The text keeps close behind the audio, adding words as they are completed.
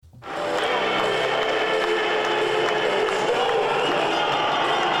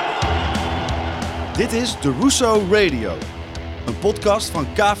Dit is de Russo Radio, een podcast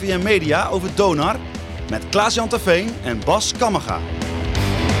van KVM Media over Donar met Klaas-Jan Terveen en Bas Kammerga.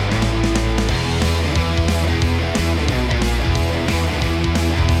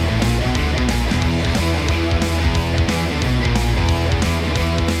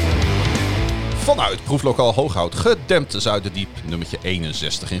 Vanuit proeflokaal Hooghout, gedempte Zuiderdiep, nummertje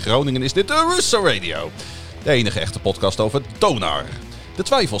 61 in Groningen, is dit de Russo Radio. De enige echte podcast over Donar. De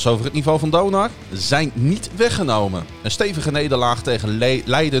twijfels over het niveau van Donar zijn niet weggenomen. Een stevige nederlaag tegen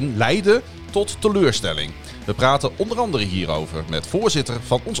Leiden leidde tot teleurstelling. We praten onder andere hierover met voorzitter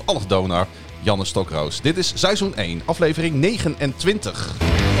van ons allig Donar, Janne Stokroos. Dit is seizoen 1, aflevering 29.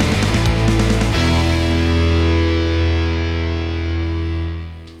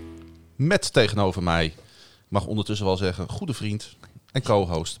 Met tegenover mij, ik mag ondertussen wel zeggen, goede vriend en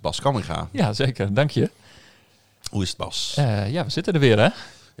co-host Bas Kammerga. Ja, zeker. Dank je. Hoe is het, Bas? Ja, we zitten er weer, hè?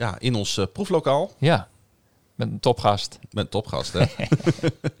 Ja, in ons proeflokaal. Ja, met een topgast. Met een topgast, hè?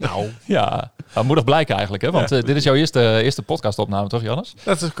 Nou. Ja, dat moet nog blijken eigenlijk, hè? Want dit is jouw eerste podcastopname, toch, Jannes?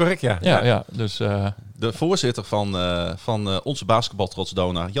 Dat is correct, ja. Ja, dus... De voorzitter van onze basketbaltrots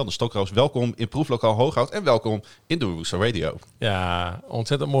Donar, Janne Stokroos. Welkom in proeflokaal Hooghout en welkom in de Russo Radio. Ja,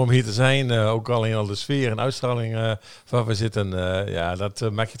 ontzettend mooi om hier te zijn. Ook alleen al de sfeer en uitstraling waar we zitten.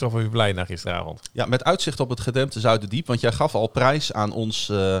 Dat maakt je toch wel weer blij na gisteravond. Ja, met uitzicht op het gedempte Zuiderdiep. Want jij gaf al prijs aan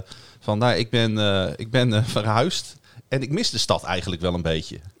ons ik ben verhuisd. En ik mis de stad eigenlijk wel een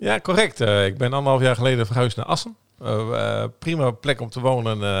beetje. Ja, correct. Ik ben 1,5 jaar geleden verhuisd naar Assen. Prima plek om te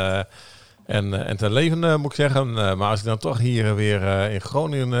wonen en te leven, moet ik zeggen. Maar als ik dan toch hier weer in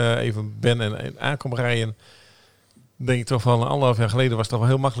Groningen even ben en aankom rijden, denk ik toch van 1,5 jaar geleden was het toch wel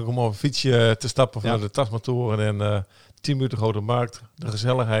heel makkelijk om op een fietsje te stappen van de Tasmatoren en 10 minuten Grote Markt. De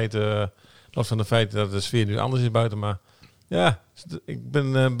gezelligheid, los van het feit dat de sfeer nu anders is buiten. Maar ja, ik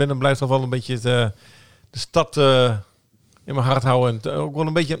ben en blijf toch wel een beetje de stad in mijn hart houden en ook wel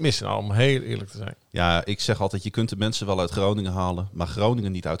een beetje aan het missen, om heel eerlijk te zijn. Ja, ik zeg altijd, je kunt de mensen wel uit Groningen halen, maar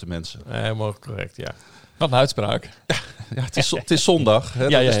Groningen niet uit de mensen. Helemaal correct, ja. Wat een uitspraak. Ja, het is zondag. Hè?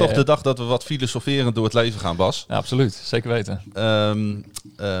 Dat is toch de dag dat we wat filosoferend door het leven gaan, Bas. Ja, absoluut, zeker weten.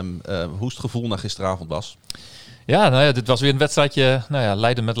 Hoe is het gevoel na gisteravond, Bas? Ja, dit was weer een wedstrijdje,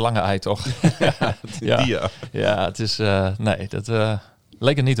 Leiden met lange ei, toch? Ja, het is... dat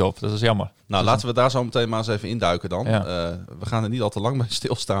leek er niet op. Dat is jammer. Nou, laten we daar zo meteen maar eens even induiken dan. Ja. We gaan er niet al te lang bij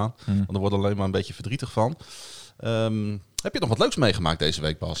stilstaan. Want er wordt alleen maar een beetje verdrietig van. Heb je nog wat leuks meegemaakt deze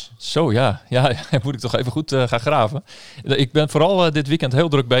week, Bas? Zo, ja, moet ik toch even goed gaan graven. Ik ben vooral dit weekend heel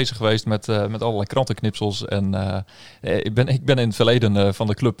druk bezig geweest met allerlei krantenknipsels. En ik ben in het verleden van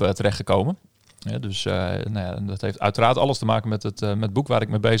de club terechtgekomen. Ja, dus dat heeft uiteraard alles te maken met het boek waar ik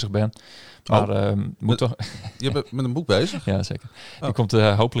mee bezig ben. Maar je bent met een boek bezig? Ja, zeker. Die komt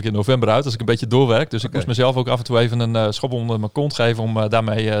hopelijk in november uit als ik een beetje doorwerk. Dus ik moest mezelf ook af en toe even een schop onder mijn kont geven om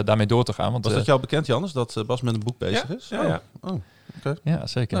daarmee door te gaan. Want, was dat jou bekend, Jannes, dat Bas met een boek bezig is? Ja. Oh. Okay. Ja,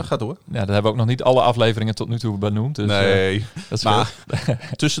 zeker. Nou, ga door. Ja, daar hebben we ook nog niet alle afleveringen tot nu toe benoemd. Dus, nee, dat maar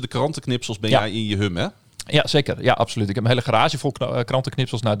tussen de krantenknipsels ben jij in je hum, hè? Ja, zeker. Ja, absoluut. Ik heb een hele garage vol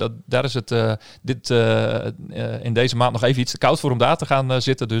krantenknipsels. Nou, daar is het in deze maand nog even iets te koud voor om daar te gaan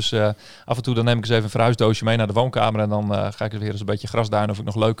zitten. Dus af en toe dan neem ik eens even een verhuisdoosje mee naar de woonkamer. En dan ga ik weer eens een beetje grasduinen of ik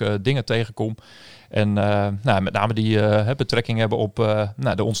nog leuke dingen tegenkom. En met name die betrekking hebben op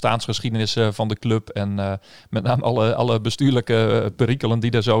de ontstaansgeschiedenis van de club. En met name alle bestuurlijke perikelen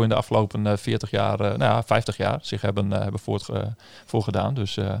die er zo in de afgelopen 40 jaar, 50 jaar zich hebben voorgedaan.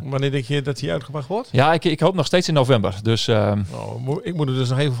 Dus, wanneer denk je dat hij uitgebracht wordt? Ja, ik hoop nog steeds in november. Dus, ik moet het dus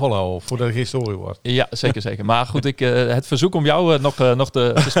nog even volhouden voordat het historie wordt. Ja, zeker. Maar goed, het verzoek om jou nog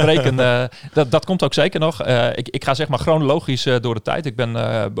te spreken, dat komt ook zeker nog. Ik ga zeg maar chronologisch door de tijd. Ik ben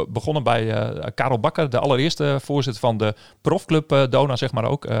begonnen bij Karel Bakker, de allereerste voorzitter van de profclub Donar, zeg maar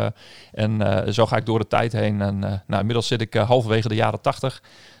ook. En zo ga ik door de tijd heen. En inmiddels zit ik halverwege de jaren 80.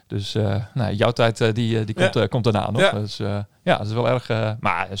 Dus jouw tijd die komt daarna nog. Ja. Dus dat is wel erg,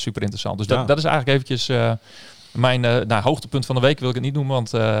 maar super interessant. Dus dat is eigenlijk eventjes mijn hoogtepunt van de week, wil ik het niet noemen.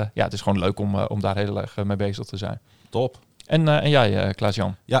 Want het is gewoon leuk om daar heel erg mee bezig te zijn. Top. En jij,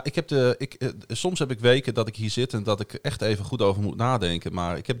 Klaas-Jan? Ja, soms heb ik weken dat ik hier zit en dat ik echt even goed over moet nadenken.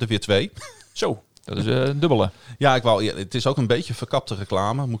 Maar ik heb er weer 2. Zo. Dat is dubbele. Ja, het is ook een beetje verkapte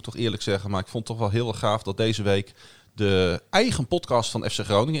reclame, moet ik toch eerlijk zeggen. Maar ik vond het toch wel heel gaaf dat deze week de eigen podcast van FC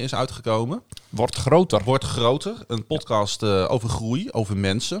Groningen is uitgekomen. Wordt groter. Een podcast over groei, over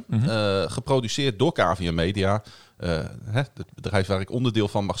mensen. Mm-hmm. Geproduceerd door KVM Media. Het bedrijf waar ik onderdeel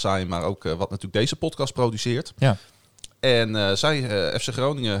van mag zijn, maar ook wat natuurlijk deze podcast produceert. Ja. En FC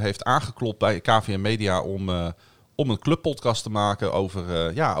Groningen heeft aangeklopt bij KVM Media om een clubpodcast te maken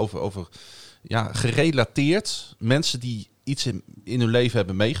over gerelateerd. Mensen die iets in hun leven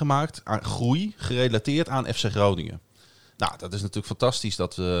hebben meegemaakt. Aan groei, gerelateerd aan FC Groningen. Nou, dat is natuurlijk fantastisch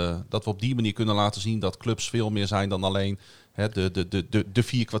dat we op die manier kunnen laten zien dat clubs veel meer zijn dan alleen de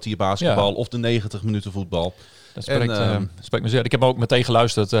 4 kwartier basketbal of de 90 minuten voetbal. Dat spreekt me zeer. Ik heb ook meteen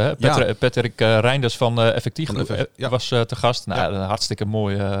geluisterd. Patrick Reinders van Effectief was te gast. Nou, een hartstikke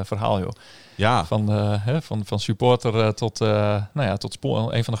mooi verhaal, joh. Ja. Van supporter tot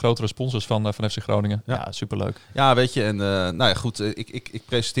een van de grotere sponsors van FC Groningen. Ja, superleuk. Ja, weet je. En goed. Ik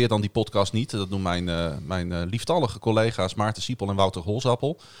presenteer dan die podcast niet. Dat doen mijn lieftallige collega's Maarten Siepel en Wouter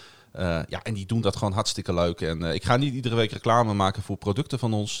Holzappel. En die doen dat gewoon hartstikke leuk. En ik ga niet iedere week reclame maken voor producten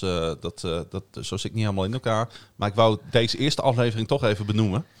van ons. Zo zit ik niet helemaal in elkaar. Maar ik wou deze eerste aflevering toch even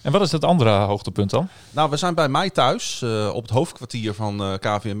benoemen. En wat is het andere hoogtepunt dan? Nou, we zijn bij mij thuis. Op het hoofdkwartier van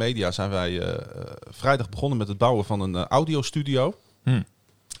KVM Media zijn wij vrijdag begonnen met het bouwen van een audiostudio. En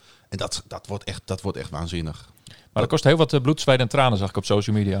dat wordt echt waanzinnig. Maar dat kost heel wat bloed, zweet en tranen, zag ik op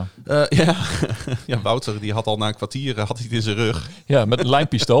social media. Ja, Wouter die had al na een kwartier had hij het in zijn rug. Ja, met een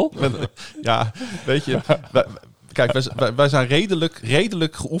lijnpistool. Ja, weet je. Kijk, wij zijn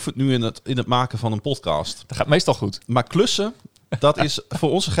redelijk geoefend nu in het maken van een podcast. Dat gaat meestal goed. Maar klussen, dat is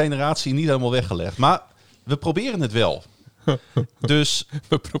voor onze generatie niet helemaal weggelegd. Maar we proberen het wel. Dus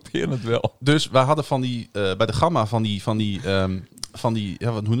we proberen het wel. Dus we hadden bij de Gamma van die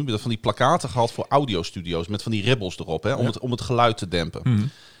hoe noem je dat? Van die plakaten gehad voor audiostudio's met van die ribbels erop, hè, om het geluid te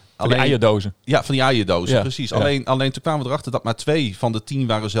dempen. Van die eierdozen. Ja, van die eierdozen, ja, precies. Ja. Alleen toen kwamen we erachter dat maar 2 van de 10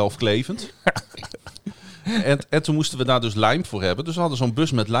 waren zelfklevend. en toen moesten we daar dus lijm voor hebben. Dus we hadden zo'n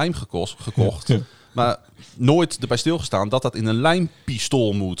bus met lijm gekocht. Ja. Maar nooit erbij stilgestaan dat in een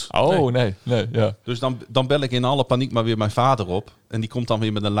lijmpistool moet. Oh, nee. Ja. Dus dan bel ik in alle paniek maar weer mijn vader op. En die komt dan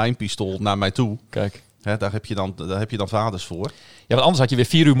weer met een lijmpistool naar mij toe. Kijk. Daar heb je dan vaders voor. Ja, want anders had je weer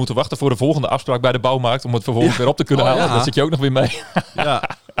 4 uur moeten wachten voor de volgende afspraak bij de bouwmarkt om het vervolgens weer op te kunnen halen. Dat zit je ook nog weer mee.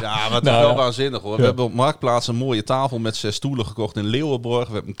 Ja, maar het is wel waanzinnig hoor. We hebben op Marktplaats een mooie tafel met 6 stoelen gekocht in Leeuwenborg.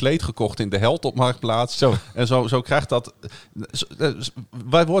 We hebben een kleed gekocht in de Held op Marktplaats. Zo. En zo krijgt dat...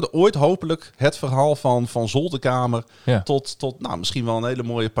 Wij worden ooit hopelijk het verhaal van zolderkamer tot misschien wel een hele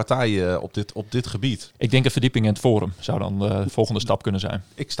mooie partij op dit gebied. Ik denk een verdieping in het Forum zou dan de volgende stap kunnen zijn.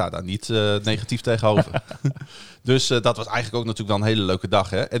 Ik sta daar niet negatief tegenover. Dus dat was eigenlijk ook natuurlijk wel een hele leuke dag.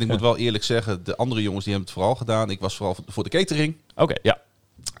 Hè? En ik moet wel eerlijk zeggen, de andere jongens die hebben het vooral gedaan. Ik was vooral voor de catering. Oké, ja.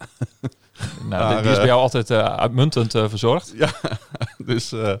 Die is bij jou altijd uitmuntend verzorgd. Ja,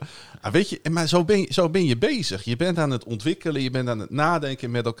 dus weet je, maar zo ben je bezig. Je bent aan het ontwikkelen, je bent aan het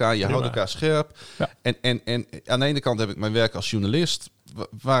nadenken met elkaar. Je houdt elkaar scherp. Ja. En aan de ene kant heb ik mijn werk als journalist,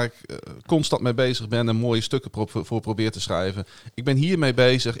 waar ik constant mee bezig ben en mooie stukken voor probeer te schrijven. Ik ben hiermee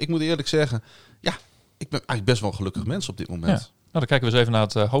bezig. Ik moet eerlijk zeggen, ik ben eigenlijk best wel een gelukkig mens op dit moment. Ja. Nou, dan kijken we eens even naar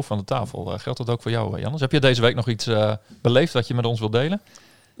het hoofd van de tafel. Geldt dat ook voor jou, Jannes? Heb je deze week nog iets beleefd wat je met ons wilt delen?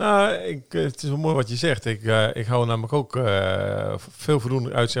 Nou, het is wel mooi wat je zegt. Ik hou namelijk ook veel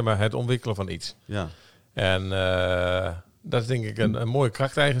voldoende uit het ontwikkelen van iets. Ja. En dat is denk ik een mooie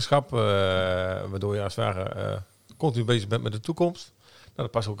krachteigenschap, waardoor je als het ware continu bezig bent met de toekomst. Nou,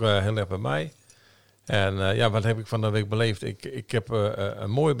 dat past ook heel erg bij mij. En wat heb ik van de week beleefd? Ik heb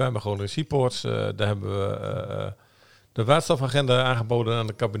een mooie bij me Groningen Seaports. Daar hebben we de waterstofagenda aangeboden aan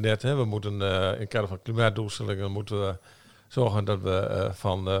het kabinet. Hè. We moeten in het kader van klimaatdoelstellingen moeten we zorgen dat we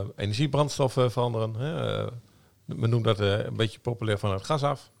van energiebrandstoffen veranderen. Men noemt dat een beetje populair van het gas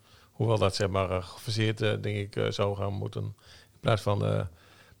af. Hoewel dat zeg maar gefaseerd denk ik zou gaan moeten. In plaats van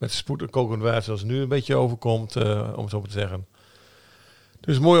met de spoed kokend water zoals het nu een beetje overkomt, om zo te zeggen.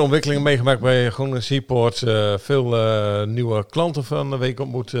 Dus mooie ontwikkelingen meegemaakt bij Groningen Seaports. Veel nieuwe klanten van de week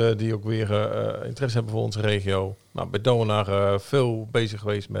ontmoet die ook weer interesse hebben voor onze regio. Nou, bij Donar veel bezig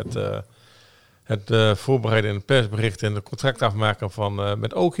geweest met het voorbereiden in het persbericht en het contract afmaken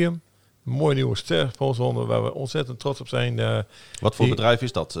met Okium. Een mooie nieuwe stersponsor waar we ontzettend trots op zijn. Wat voor bedrijf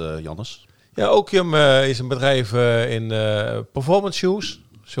is dat, Jannes? Ja, Okium is een bedrijf in performance shoes.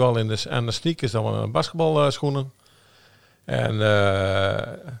 Zowel aan de sneakers dan aan de basketbalschoenen. En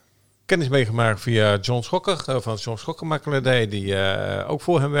kennis meegemaakt via John Schokker van John Schokker Makelaardij, die ook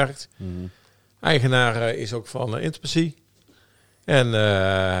voor hem werkt. Mm-hmm. Eigenaar is ook van Intimacy. En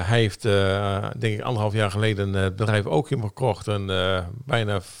hij heeft, denk ik, 1,5 jaar geleden het bedrijf Okium gekocht en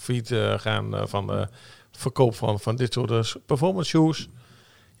bijna failliet gaan van de verkoop van dit soort performance shoes.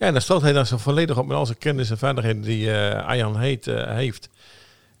 Ja, en daar stoot hij dan zo volledig op met al zijn kennis en vaardigheden die Arjan heeft.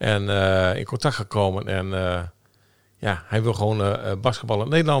 En in contact gekomen en hij wil gewoon basketbal in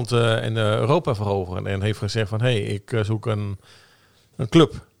Nederland en Europa veroveren. En heeft gezegd van, ik zoek een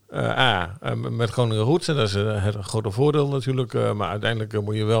club Met Groningen roots. En dat is het grote voordeel natuurlijk. Maar uiteindelijk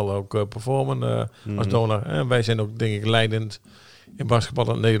moet je wel ook performen als Donar. En wij zijn ook, denk ik, leidend in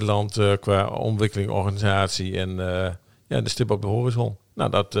basketbal in Nederland qua ontwikkeling, organisatie en de stip op de horizon. Nou,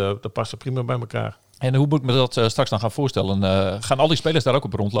 dat past er prima bij elkaar. En hoe moet ik me dat straks dan gaan voorstellen? Gaan al die spelers daar ook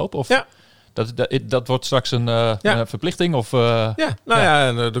op rondlopen? Of Ja. Dat wordt straks een verplichting? Of,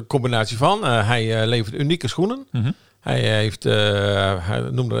 De combinatie van. Hij levert unieke schoenen. Mm-hmm. Hij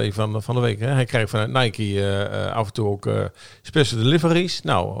noemde er even van de week. Hè. Hij krijgt vanuit Nike af en toe ook special deliveries.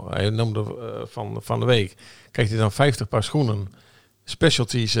 Nou, hij noemde van de week. Krijgt hij dan 50 paar schoenen.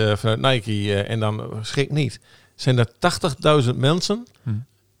 Specialties vanuit Nike. En dan schrik niet. Zijn er 80.000 mensen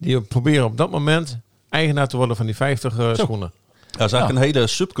die proberen op dat moment eigenaar te worden van die 50 schoenen. Dat is eigenlijk een hele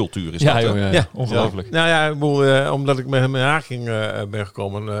subcultuur. Is dat, hè? Ja, ongelooflijk. Nou ja, ik bedoel, omdat ik met hem in aanraking ben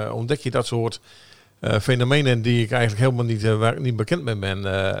gekomen, ontdek je dat soort fenomenen die ik eigenlijk helemaal waar ik niet bekend mee ben.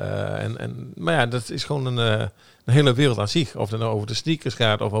 Maar ja, dat is gewoon een hele wereld aan zich. Of het nou over de sneakers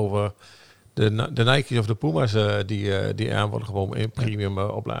gaat of over de Nike's of de Puma's die aan worden gewonnen in premium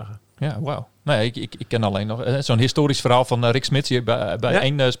oplagen. Ja, wauw. Nee, ik ken alleen nog zo'n historisch verhaal van Rick Smits die bij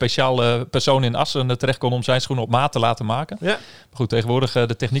één speciale persoon in Assen terecht kon om zijn schoenen op maat te laten maken. Ja. Maar goed, tegenwoordig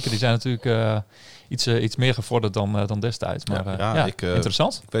de technieken die zijn natuurlijk iets meer gevorderd dan destijds. Maar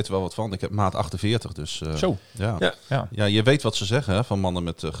interessant. Ik weet er wel wat van. Ik heb maat 48, dus zo. Ja, je weet wat ze zeggen hè, van mannen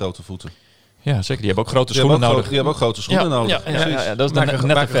met grote voeten. Ja, zeker. Die hebben ook grote schoenen nodig. Die hebben ook grote schoenen nodig. Ja, dat is net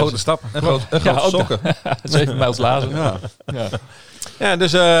een grote stap. En grote sokken. 7 mijls lazen. Ja,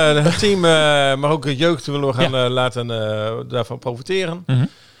 dus het team, maar ook de jeugd willen we gaan laten daarvan profiteren. Mm-hmm.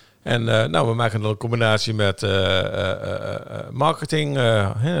 En we maken dan een combinatie met marketing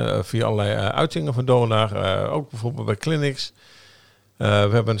via allerlei uitingen van Donar. Ook bijvoorbeeld bij clinics. We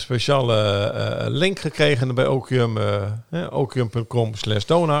hebben een speciale link gekregen bij Okium,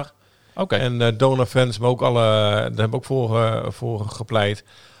 okium.com/Donar. Okay. En Donar-fans, maar ook daar hebben we ook voor gepleit.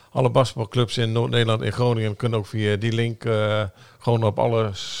 Alle basketbalclubs in Noord-Nederland en Groningen kunnen ook via die link gewoon op alle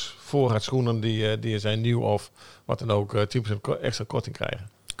voorraadschoenen die er zijn, nieuw of wat dan ook, 10% extra korting krijgen.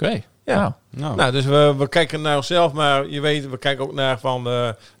 Oké. Ja. Nou, dus we kijken naar onszelf, maar je weet, we kijken ook naar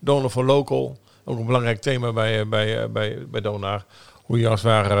van Donar for Local. Ook een belangrijk thema bij Donar. Hoe je als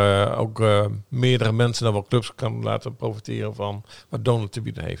het ware ook meerdere mensen dan wel clubs kan laten profiteren van wat Donar te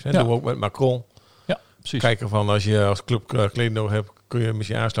bieden heeft. Dat doen we ook met Macron. Ja, precies. Kijken van als je als club kleding nodig hebt, kun je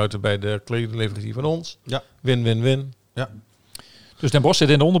misschien aansluiten bij de kledingleverancier van ons. Ja. Win-win-win. Ja. Dus Den Bosch zit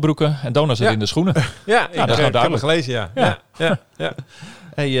in de onderbroeken en Donar zit in de schoenen. Ja, ik heb het gelezen, ja.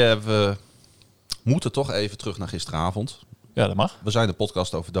 Hey, we moeten toch even terug naar gisteravond. Ja, dat mag. We zijn de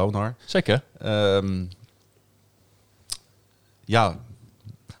podcast over Donar. Zeker.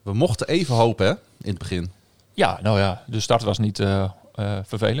 We mochten even hopen hè, in het begin. Ja, nou ja, de start was niet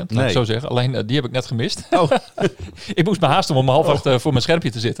vervelend, laat ik zo zeggen. Alleen die heb ik net gemist. Oh. Ik moest me haasten om 7:30 voor mijn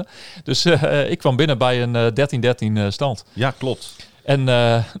schermpje te zitten. Dus ik kwam binnen bij een 13-13 stand. Ja, klopt. En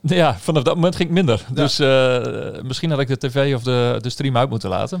vanaf dat moment ging het minder. Ja. Dus misschien had ik de tv of de stream uit moeten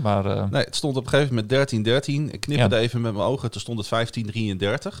laten. Maar, nee, het stond op een gegeven moment 13-13. Ik knipperde even met mijn ogen. Toen stond het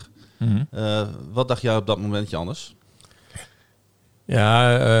 15-33. Mm-hmm. Wat dacht jij op dat moment, Jannes?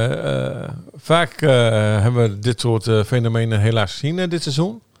 Ja, vaak hebben we dit soort fenomenen helaas gezien dit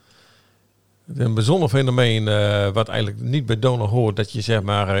seizoen. Een bijzonder fenomeen wat eigenlijk niet bij Donar hoort. Dat je zeg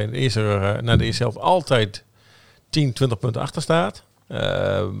maar in de eerste helft altijd 10, 20 punten achter staat.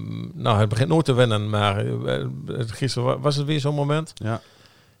 Het begint nooit te wennen, maar gisteren was het weer zo'n moment. Ja.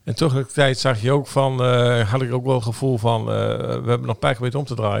 En tegelijkertijd zag je ook had ik ook wel het gevoel van, we hebben nog een paar keer weten om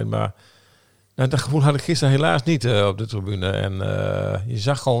te draaien, maar dat gevoel had ik gisteren helaas niet op de tribune. En je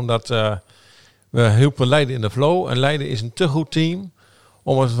zag gewoon dat we heel veel Leiden in de flow. En Leiden is een te goed team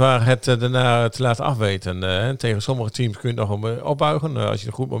om het daarna te laten afweten. Tegen sommige teams kun je het nog opbuigen als je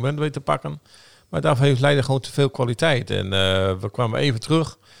een goed moment weet te pakken. Maar daarvoor heeft Leiden gewoon te veel kwaliteit. En we kwamen even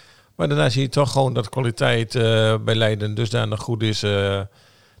terug. Maar daarna zie je toch gewoon dat de kwaliteit bij Leiden dusdanig goed is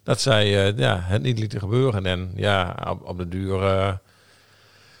dat zij het niet lieten gebeuren. En op de duur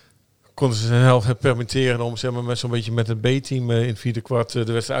konden ze zijn helft permitteren om zeg maar, met zo'n beetje met het B-team in het vierde kwart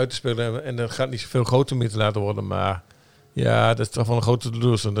de wedstrijd uit te spelen. En dat gaat niet zoveel groter meer te laten worden. Maar ja, dat is toch wel een grote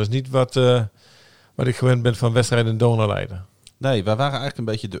teleurstelling. Dat is niet wat ik gewend ben van wedstrijden in Donar Leiden. Nee, wij waren eigenlijk een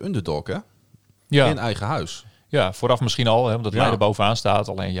beetje de underdog, hè? Ja. In eigen huis. Ja, vooraf misschien al, hè, omdat Leiden bovenaan staat.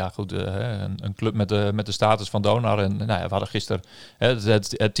 Alleen ja, goed, een club met de status van Donar. En nou ja, we hadden gisteren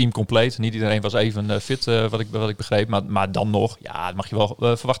het team compleet. Niet iedereen was even fit, wat ik begreep. Maar dan nog, ja, mag je wel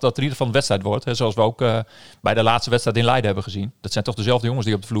verwachten dat het in ieder geval een wedstrijd wordt. Hè, zoals we ook bij de laatste wedstrijd in Leiden hebben gezien. Dat zijn toch dezelfde jongens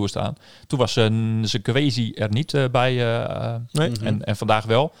die op de vloer staan. Toen was Kwesi er niet bij en vandaag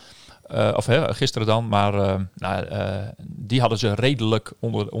wel. Gisteren dan, maar die hadden ze redelijk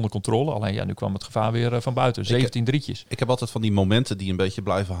onder controle. Alleen ja, nu kwam het gevaar weer van buiten. 17 drietjes. Ik heb altijd van die momenten die een beetje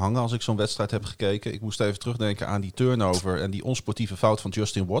blijven hangen als ik zo'n wedstrijd heb gekeken. Ik moest even terugdenken aan die turnover en die onsportieve fout van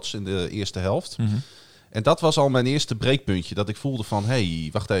Justin Watts in de eerste helft. Mm-hmm. En dat was al mijn eerste breekpuntje. Dat ik voelde van, hey,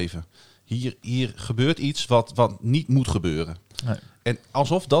 wacht even. Hier gebeurt iets wat niet moet gebeuren. Nee. En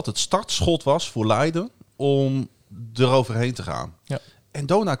alsof dat het startschot was voor Leiden om eroverheen te gaan. Ja. En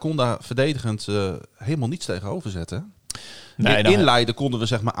Donar kon daar verdedigend helemaal niets tegenover zetten. In Leiden konden we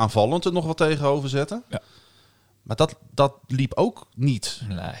zeg maar aanvallend er nog wat tegenover zetten. Ja. Maar dat liep ook niet.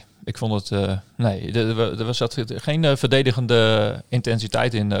 Nee, ik vond het... er zat geen verdedigende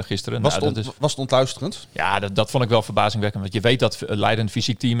intensiteit in gisteren. Was het ontluisterend? Ja, dat vond ik wel verbazingwekkend. Want je weet dat Leiden een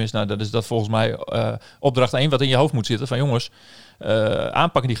fysiek team is. Nou, dat is dat volgens mij opdracht 1 wat in je hoofd moet zitten. Van jongens,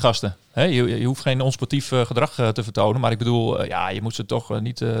 aanpakken die gasten. Hè? Je hoeft geen onsportief gedrag te vertonen. Maar ik bedoel, je moet ze toch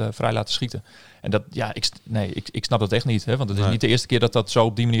niet vrij laten schieten. En dat, ik snap dat echt niet. Hè? Want het is niet de eerste keer dat zo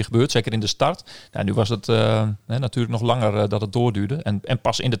op die manier gebeurt. Zeker in de start. Nou, nu was het natuurlijk nog langer dat het doorduurde. En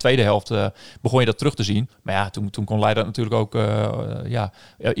pas in de tweede helft begon je dat terug te zien. Maar ja, toen kon Leiden natuurlijk ook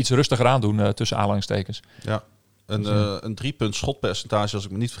iets rustiger aandoen tussen aanhalingstekens. Ja, een 3-punt schotpercentage, als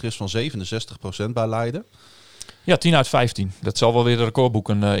ik me niet vergis, van 67% bij Leiden. Ja, 10 uit 15. Dat zal wel weer de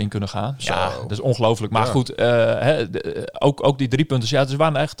recordboeken in kunnen gaan. Zo. Ja, dat is ongelooflijk. Maar goed, ook die 3 punten, ja, ze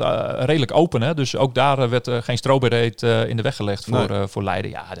waren echt redelijk open. Hè? Dus ook daar werd geen strobereed in de weg gelegd voor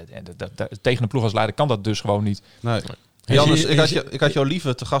Leiden. Ja, tegen een ploeg als Leiden kan dat dus gewoon niet. Nee. Jannes, ik had jou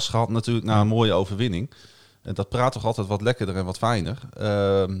liever te gast gehad natuurlijk na een mooie overwinning. En dat praat toch altijd wat lekkerder en wat fijner.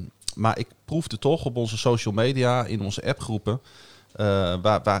 Maar ik proefde toch op onze social media, in onze appgroepen...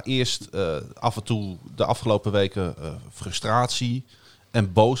 Waar eerst af en toe de afgelopen weken frustratie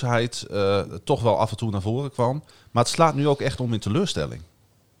en boosheid toch wel af en toe naar voren kwam. Maar het slaat nu ook echt om in teleurstelling.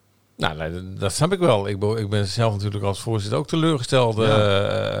 Nou, nee, dat snap ik wel. Ik ben zelf natuurlijk als voorzitter ook teleurgesteld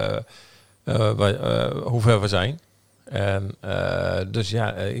hoe ver we zijn. En dus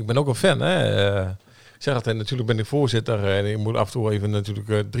ja, ik ben ook een fan. Hè. Ik zeg altijd, natuurlijk ben ik voorzitter en ik moet af en toe even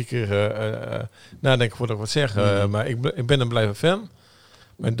natuurlijk 3 keer nadenken voordat ik wat zeg. Maar ik ben een blijven fan.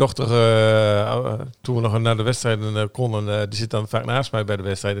 Mijn dochter, toen we nog naar de wedstrijden konden, die zit dan vaak naast mij bij de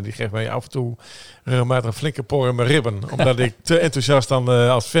wedstrijd. En die geeft mij af en toe regelmatig een flinke por in mijn ribben. Omdat ik te enthousiast dan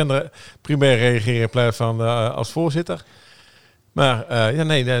als fan primair reageer in plaats van als voorzitter. Maar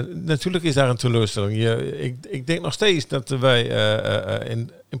natuurlijk is daar een teleurstelling. Ik denk nog steeds dat wij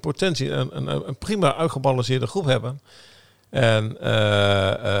in potentie een prima uitgebalanceerde groep hebben. En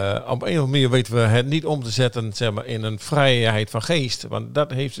op een of andere manier weten we het niet om te zetten, zeg maar, in een vrijheid van geest. Want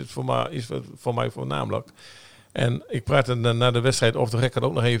dat heeft het voor mij voornamelijk. En ik praatte na de wedstrijd off the record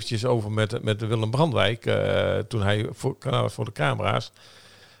ook nog eventjes over met Willem Brandwijk. Toen hij voor de camera's.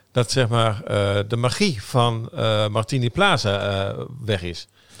 Dat zeg maar de magie van Martini Plaza weg is.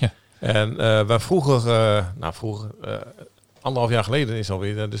 Ja. En waar vroeger, 1,5 jaar geleden is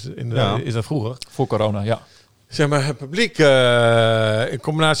alweer, dus is dat vroeger. Voor corona, ja. Zeg maar, het publiek in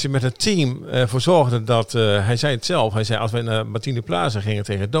combinatie met het team ervoor zorgde dat, hij zei het zelf, hij zei als wij naar Martini Plaza gingen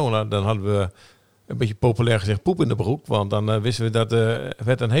tegen Donar, dan hadden we een beetje populair gezegd poep in de broek. Want dan wisten we dat het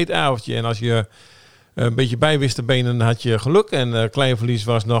werd een heet avondje en als je een beetje bij wist te benen, had je geluk. En klein verlies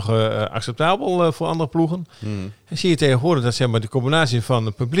was nog acceptabel voor andere ploegen. En zie je tegenwoordig dat zeg maar, de combinatie van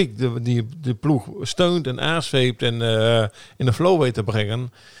het publiek die de ploeg steunt en aansweept en in de flow weet te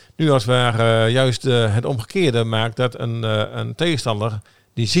brengen. Nu als we juist het omgekeerde maakt dat een tegenstander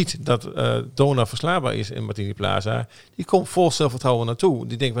die ziet dat Donar verslaanbaar is in Martini Plaza, die komt vol zelfvertrouwen naartoe.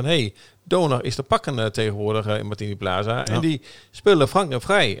 Die denkt van, hey, Donar is te pakken tegenwoordig in Martini Plaza. Ja. En die spelen frank en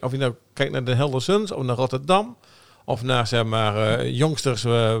vrij. Of je nou kijkt naar de Helder Suns of naar Rotterdam, of naar zeg maar jongsters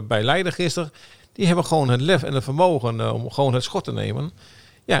bij Leiden gisteren. Die hebben gewoon het lef en het vermogen om gewoon het schot te nemen.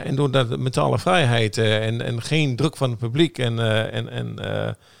 Ja, en door dat mentale vrijheid en geen druk van het publiek en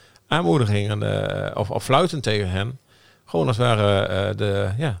aanmoedigingen of fluiten tegen hen. Gewoon als het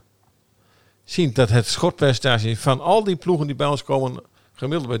ware zien dat het schotpercentage van al die ploegen die bij ons komen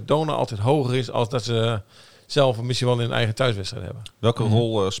gemiddeld bij Donar altijd hoger is als dat ze zelf misschien wel in een eigen thuiswedstrijd hebben. Welke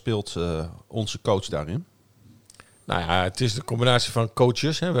rol speelt onze coach daarin? Nou ja, het is de combinatie van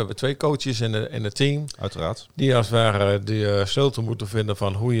coaches. Hè. We hebben 2 coaches in het team. Uiteraard. Die als het ware de sleutel moeten vinden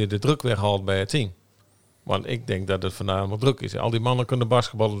van hoe je de druk weghaalt bij het team. Want ik denk dat het voornamelijk druk is. Al die mannen kunnen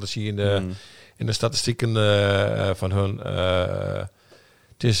basketballen, dat zie je in de statistieken van hun.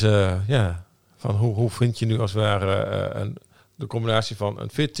 Het is, van hoe vind je nu als het ware de combinatie van een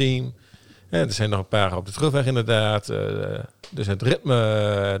fit team. Er zijn nog een paar op de terugweg inderdaad. Dus het ritme,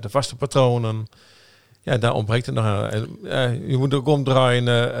 de vaste patronen. Ja, daar ontbreekt het nog aan. Je moet ook omdraaien.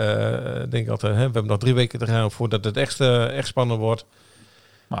 Denk ik altijd, we hebben nog 3 weken te gaan voordat het echt spannend wordt.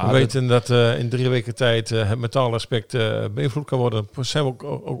 Maar we weten dat in 3 weken tijd het mentale aspect beïnvloed kan worden. Daar zijn we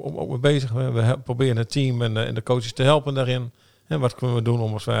ook mee bezig. We proberen het team en de coaches te helpen daarin. En wat kunnen we doen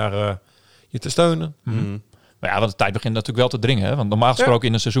om als het ware je te steunen? Mm-hmm. Maar ja, want de tijd begint natuurlijk wel te dringen. Hè? Want normaal gesproken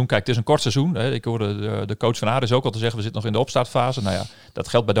in een seizoen, kijk, het is een kort seizoen. Hè? Ik hoorde de coach van Aris ook al te zeggen, we zitten nog in de opstartfase. Nou ja, dat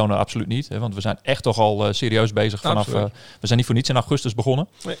geldt bij Donar absoluut niet. Hè? Want we zijn echt toch al serieus bezig vanaf... we zijn niet voor niets in augustus begonnen.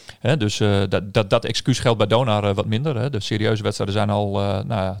 Nee. Hè? Dus dat excuus geldt bij Donar wat minder. Hè? De serieuze wedstrijden zijn al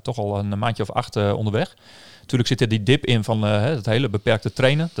toch al een maandje of 8 onderweg. Natuurlijk zit er die dip in van het hele beperkte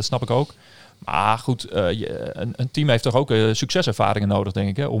trainen. Dat snap ik ook. Maar goed, een team heeft toch ook succeservaringen nodig, denk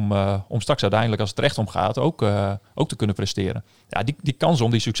ik. Hè, om straks uiteindelijk, als het er echt om gaat, ook te kunnen presteren. Ja, die kans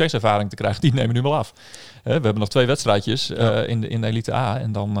om die succeservaring te krijgen, die nemen nu wel af. We hebben nog 2 wedstrijdjes in de Elite A.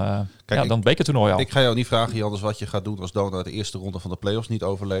 En dan het bekertoernooi al. Ik ga jou niet vragen, Janders, wat je gaat doen als Donar de eerste ronde van de play-offs niet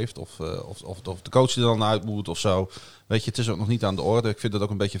overleeft. Of de coach er dan uit moet of zo. Weet je, het is ook nog niet aan de orde. Ik vind dat ook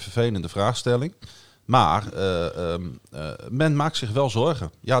een beetje een vervelende vraagstelling. Maar men maakt zich wel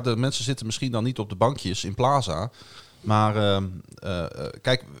zorgen. Ja, de mensen zitten misschien dan niet op de bankjes in Plaza. Maar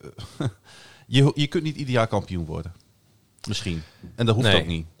kijk, je kunt niet ieder jaar kampioen worden. Misschien. En dat hoeft ook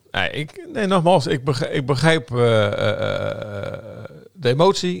niet. Nogmaals, ik begrijp de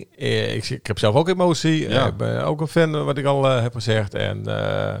emotie. Ik heb zelf ook emotie. Ja. Ik ben ook een fan, wat ik al heb gezegd. En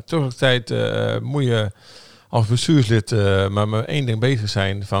tegelijkertijd moet je... als bestuurslid maar met 1 ding bezig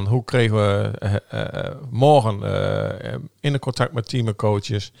zijn van hoe kregen we morgen in contact met team en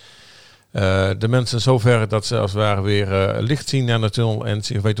coaches de mensen zover dat ze als het ware weer licht zien aan de tunnel en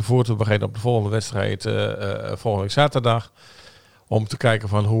zich weten voor te bereiden op de volgende wedstrijd volgende week zaterdag. Om te kijken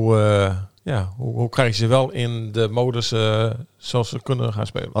van hoe krijgen ze wel in de modus zoals ze kunnen gaan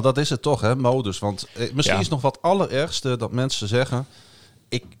spelen. Want dat is het toch, hè, modus. Want misschien is nog wat allerergste dat mensen zeggen...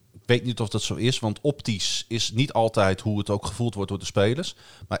 Ik weet niet of dat zo is, want optisch is niet altijd hoe het ook gevoeld wordt door de spelers.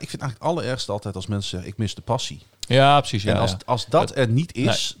 Maar ik vind eigenlijk het allerergste altijd als mensen zeggen, ik mis de passie. Ja, precies. Ja, en als dat er niet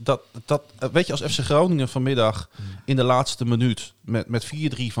is, dat weet je, als FC Groningen vanmiddag in de laatste minuut met 4-3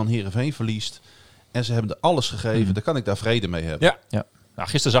 van Heerenveen verliest en ze hebben er alles gegeven, dan kan ik daar vrede mee hebben. Ja. Nou,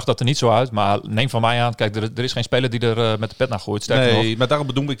 gisteren zag dat er niet zo uit, maar neem van mij aan, kijk, er is geen speler die er met de pet naar gooit. Nee, maar daarom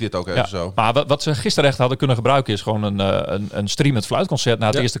bedoel ik dit ook even zo. Maar wat ze gisteren echt hadden kunnen gebruiken is gewoon een streamend fluitconcert na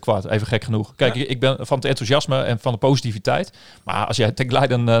het eerste kwart. Even gek genoeg. Kijk, ik ben van het enthousiasme en van de positiviteit. Maar als jij tegen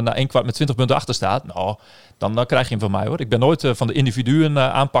Leiden na 1 kwart met 20 punten achter staat, dan krijg je hem van mij, hoor. Ik ben nooit van de individuen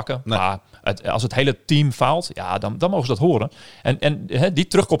aanpakken. Nee. Maar als het hele team faalt, dan mogen ze dat horen. En die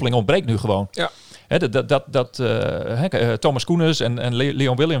terugkoppeling ontbreekt nu gewoon. Ja. Thomas Koenens en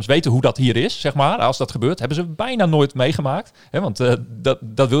Leon Williams weten hoe dat hier is, zeg maar. Als dat gebeurt, hebben ze bijna nooit meegemaakt. Want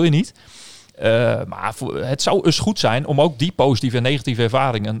dat wil je niet. Maar het zou eens goed zijn om ook die positieve en negatieve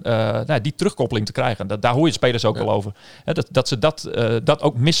ervaringen, die terugkoppeling te krijgen. Daar hoor je spelers ook wel over. Dat ze dat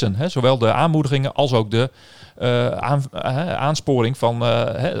ook missen. Zowel de aanmoedigingen als ook de aansporing van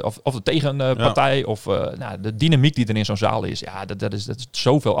of de tegenpartij of de dynamiek die er in zo'n zaal is. Ja, dat is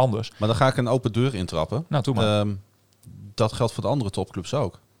zoveel anders. Maar dan ga ik een open deur intrappen. Nou, doe maar. Dat geldt voor de andere topclubs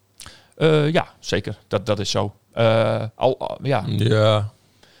ook. Ja, zeker. Dat is zo. Ja.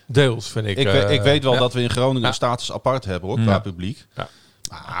 Deels, vind ik. Ik weet wel dat we in Groningen een status apart hebben, hoor, qua publiek. Ja.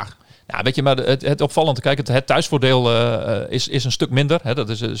 Maar... Ja, weet je, maar het opvallende, kijk, het thuisvoordeel is een stuk minder. Hè. Dat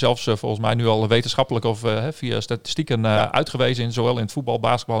is zelfs volgens mij nu al wetenschappelijk of via statistieken uitgewezen, zowel in het voetbal,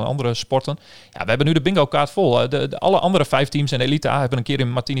 basketbal en andere sporten. Ja, we hebben nu de bingo-kaart vol. Alle andere 5 teams in de Elite A hebben een keer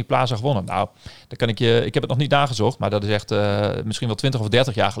in Martini Plaza gewonnen. Nou, dan kan ik heb het nog niet nagezocht, maar dat is echt misschien wel 20 of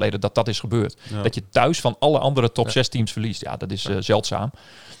 30 jaar geleden dat is gebeurd. Ja. Dat je thuis van alle andere top 6 teams verliest. Ja, dat is zeldzaam.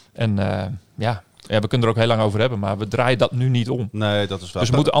 En we kunnen er ook heel lang over hebben, maar we draaien dat nu niet om. Nee, dat is waar. Dus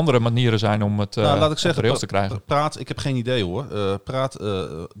er moeten andere manieren zijn om het laat ik zeggen, rails te krijgen. Ik heb geen idee, hoor. Praat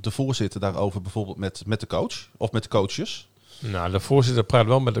de voorzitter daarover bijvoorbeeld met de coach of met de coaches? Nou, de voorzitter praat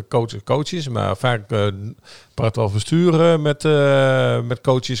wel met de coaches, maar vaak praat wel besturen met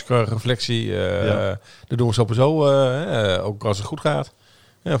coaches qua reflectie. Dat doen we sowieso, ook als het goed gaat.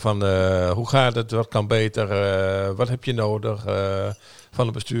 Ja, van hoe gaat het, wat kan beter, wat heb je nodig van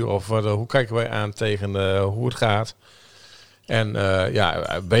het bestuur of hoe kijken wij aan tegen hoe het gaat. En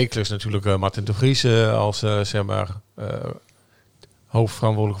wekelijks natuurlijk Martin de Vries als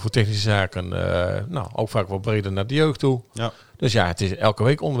hoofdverantwoordelijke voor technische zaken, ook vaak wat breder naar de jeugd toe. Ja. Dus ja, het is elke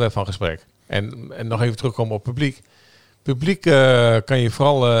week onderwerp van gesprek. En nog even terugkomen op publiek. Publiek kan je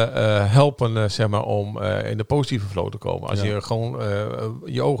vooral helpen om in de positieve flow te komen. Als je gewoon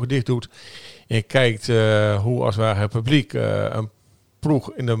je ogen dicht doet en je kijkt hoe als het ware het publiek een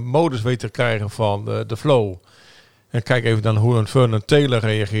ploeg in de modus weet te krijgen van de flow. En kijk even dan hoe een Vernon Taylor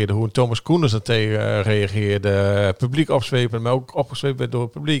reageerde, hoe een Thomas Koenders reageerde. Publiek opzwepen, maar ook opgezweept werd door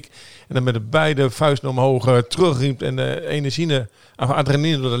het publiek. En dan met de beide vuisten omhoog terugriept en de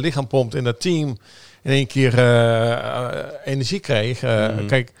adrenaline door het lichaam pompt en dat team in één keer energie kreeg.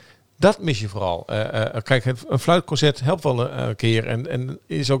 Kijk, dat mis je vooral. Kijk, een fluitconcert helpt wel een keer en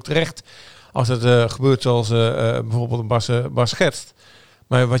is ook terecht als het gebeurt zoals bijvoorbeeld Bas schetst.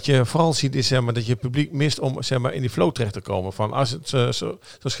 Maar wat je vooral ziet is dat je het publiek mist om in die flow terecht te komen. Van als het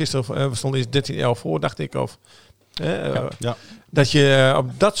zoals gisteren, we stonden 13-11 voor, dacht ik. Dat je op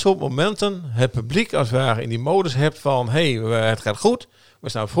dat soort momenten het publiek als het ware in die modus hebt van het gaat goed, we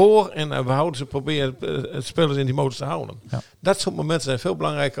staan voor en we proberen het spelers in die modus te houden. Ja. Dat soort momenten zijn veel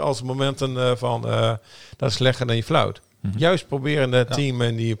belangrijker als momenten van dat is slechter dan je fluit. Mm-hmm. Juist proberen het team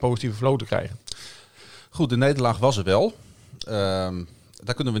in die positieve flow te krijgen. Goed, de nederlaag was er wel.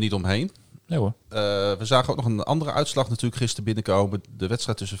 Daar kunnen we niet omheen. Nee hoor. We zagen ook nog een andere uitslag natuurlijk gisteren binnenkomen. De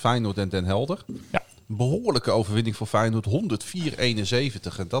wedstrijd tussen Feyenoord en Den Helder. Ja. Een behoorlijke overwinning voor Feyenoord. 104-71.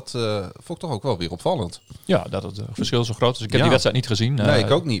 En dat vond ik toch ook wel weer opvallend. Ja, dat het verschil zo groot is. Ik heb die wedstrijd niet gezien. Nee,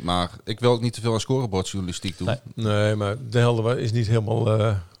 ik ook niet. Maar ik wil ook niet te veel aan scorebordjournalistiek doen. Nee, maar Den Helder is niet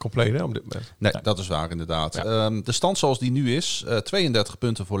helemaal compleet op dit moment. Nee, dat is waar inderdaad. Ja. De stand zoals die nu is. 32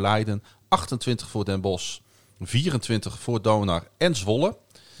 punten voor Leiden. 28 voor Den Bosch. 24 voor Donar en Zwolle.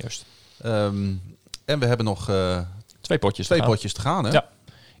 Juist. En we hebben nog twee potjes te gaan. Hè? Ja.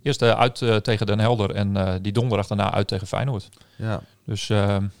 Eerst uit tegen Den Helder en die donderdag daarna uit tegen Feyenoord. Ja. Dus,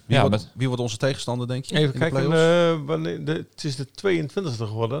 wie wordt onze tegenstander, denk je? Even kijken, het is de 22e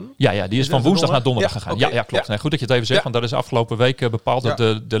geworden. Ja, die is van woensdag naar donderdag gegaan. Okay. Ja, klopt. Ja. Nee, goed dat je het even zegt, want dat is afgelopen week bepaald dat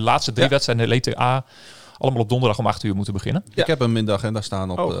de laatste 3 wedstrijden in de LTA allemaal op donderdag om 8 uur moeten beginnen. Ja. Ik heb hem in de agenda staan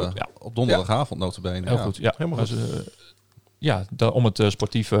op donderdagavond notabene. Heel goed, ja. Helemaal goed. Om het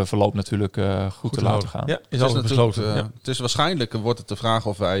sportieve verloop natuurlijk goed te laten gaan. Ja, is alles besloten. Het is waarschijnlijk wordt het de vraag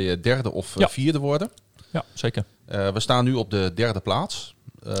of wij derde of vierde worden. Ja, zeker. We staan nu op de derde plaats.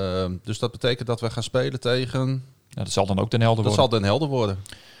 Dus dat betekent dat we gaan spelen tegen... Ja, dat zal dan ook Den Helder worden. Dat zal Den Helder worden.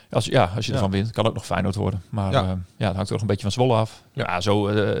 Als je ervan wint, kan ook nog Feyenoord worden. Maar dat hangt er nog een beetje van Zwolle af.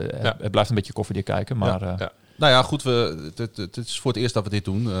 Het blijft een beetje koffiedik kijken. Maar, Nou ja, goed, het is voor het eerst dat we dit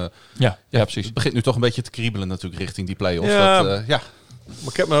doen. Precies. Het begint nu toch een beetje te kriebelen natuurlijk richting die play-offs. Maar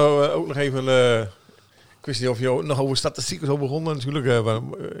ik heb nou ook nog even... ik wist niet of je nog over statistieken zo begonnen natuurlijk.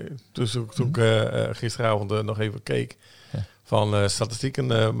 Toen ik gisteravond nog even keek van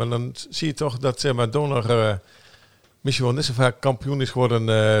statistieken. Maar dan zie je toch dat Donar... misschien wel net zo vaak kampioen is geworden,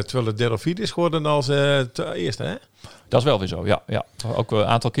 terwijl het derde of vierde is geworden als het eerste, hè? Dat is wel weer zo, ja. Ook een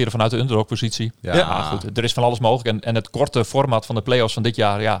aantal keren vanuit de underdog-positie. Ja, goed, er is van alles mogelijk. En het korte format van de play-offs van dit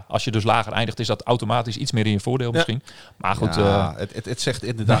jaar, als je dus lager eindigt, is dat automatisch iets meer in je voordeel misschien. Maar goed. Het zegt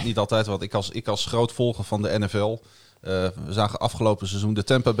inderdaad niet altijd wat. Ik als groot volger van de NFL... we zagen afgelopen seizoen de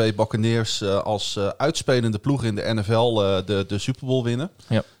Tampa Bay Buccaneers als uitspelende ploeg in de NFL de Super Bowl winnen.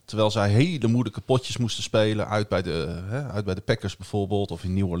 Ja. Terwijl zij hele moeilijke potjes moesten spelen uit bij de Packers bijvoorbeeld of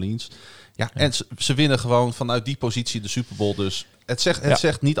in New Orleans. Ja. En ze winnen gewoon vanuit die positie de Super Bowl. Dus het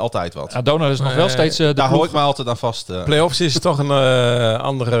zegt niet altijd wat. Ja, Donar is nog wel steeds de daar ploeg. hoor ik me altijd aan vast. Playoffs is toch een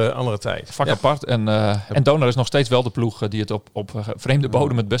andere tijd. Vak apart. En Donar is nog steeds wel de ploeg die het op vreemde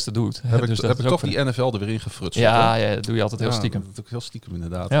bodem het beste doet. Heb ik toch die NFL er weer in gefrutst. Ja, dat doe je altijd heel stiekem. Dat doe ik heel stiekem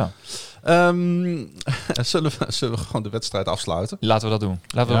inderdaad. Ja. Zullen we gewoon de wedstrijd afsluiten? Laten we dat doen.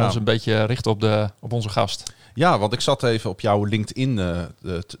 Laten we ons een beetje richten op onze gast. Ja, want ik zat even op jouw LinkedIn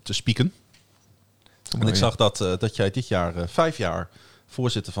te spieken. En ik zag dat jij dit jaar 5 jaar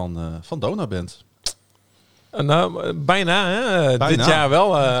voorzitter van Donar bent. Nou, bijna, hè? Bijna. Dit jaar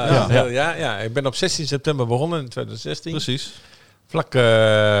wel. Ja. Ik ben op 16 september begonnen in 2016. Precies. Vlak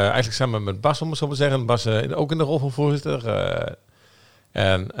eigenlijk samen met Bas, om het zo te zeggen. Bas ook in de rol van voorzitter.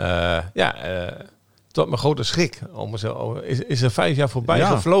 Tot mijn grote schrik is er 5 jaar voorbij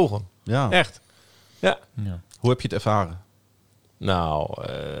gevlogen. Ja. Echt. Ja. Hoe heb je het ervaren? Nou,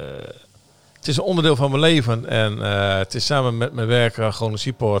 het is een onderdeel van mijn leven. En het is samen met mijn werk, Groningen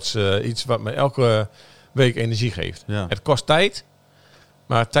Seaports, iets wat me elke week energie geeft. Ja. Het kost tijd.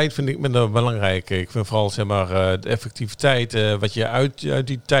 Maar tijd vind ik minder belangrijk. Ik vind vooral de effectiviteit, wat je uit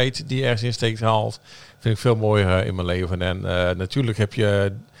die tijd die je ergens in steekt haalt, vind ik veel mooier in mijn leven. En natuurlijk heb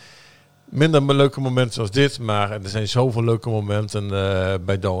je minder leuke momenten zoals dit, maar er zijn zoveel leuke momenten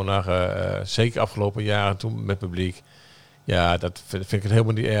bij Donar. Zeker afgelopen jaren toen met publiek. Ja, dat vind ik het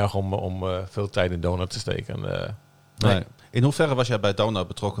helemaal niet erg om veel tijd in Donar te steken. Nee. In hoeverre was jij bij Donar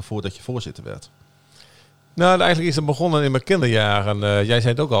betrokken voordat je voorzitter werd? Nou, eigenlijk is het begonnen in mijn kinderjaren. Jij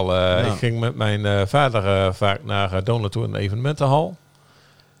zei het ook al. Ik ging met mijn vader vaak naar Donar toe in een evenementenhal.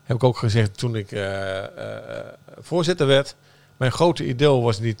 Heb ik ook gezegd toen ik voorzitter werd. Mijn grote idool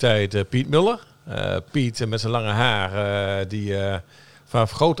was in die tijd Piet Muller. Piet met zijn lange haar, die van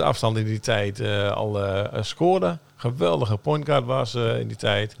grote afstand in die tijd al scoorde. Geweldige pointguard was in die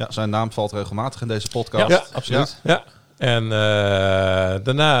tijd. Ja, zijn naam valt regelmatig in deze podcast. Ja, absoluut. Ja. En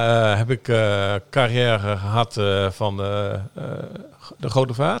daarna heb ik carrière gehad van de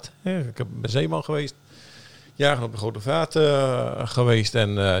Grote Vaart. Ik ben zeeman geweest. Jaren op de Grote Vaart geweest.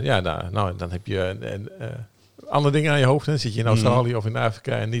 En dan heb je andere dingen aan je hoofd. Dan zit je in Australië of in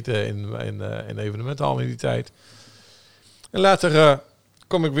Afrika en niet in evenementenhal in die tijd. En later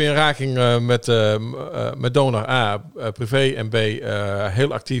kom ik weer in raking met Donar A, privé en B,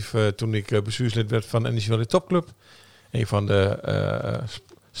 heel actief toen ik bestuurslid werd van Energy Valley Topclub. Een van de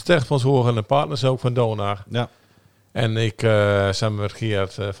sterksponsoren en partners ook van Donar. Ja. En ik samen met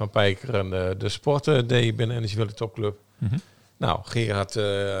Gerard van Pijkeren de sporten deed binnen Energy Valley Topclub. Mm-hmm. Nou, Gerard,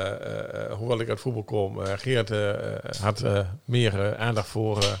 hoewel ik uit voetbal kom, Gerard had meer aandacht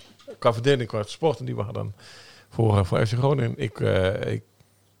voor qua verdeling, qua sporten die we hadden voor FC Groningen.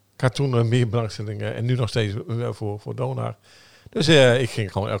 Ik had toen meer belangstellingen en nu nog steeds voor Donar. Dus ik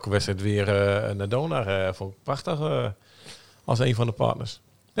ging gewoon elke wedstrijd weer naar Donar. Vond ik prachtig als een van de partners.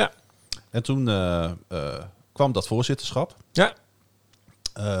 Ja. En toen kwam dat voorzitterschap. Ja.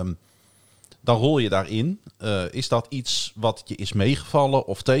 Dan rol je daarin. Is dat iets wat je is meegevallen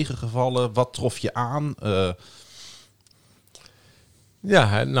of tegengevallen? Wat trof je aan?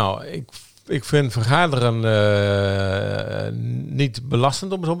 Ja, nou, ik vind vergaderen niet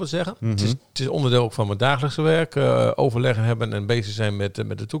belastend, om het zo maar te zeggen. Mm-hmm. Het is onderdeel ook van mijn dagelijkse werk. Overleggen hebben en bezig zijn met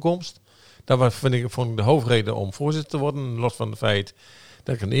de toekomst. Dat vond ik de hoofdreden om voorzitter te worden. Los van het feit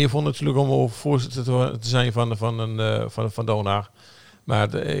dat ik een eer vond natuurlijk om voorzitter te zijn van Donar.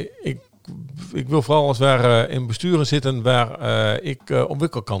 Maar ik wil vooral als waar in besturen zitten waar ik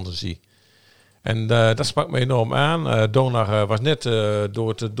ontwikkelkansen zie. En dat sprak me enorm aan. Donar was net door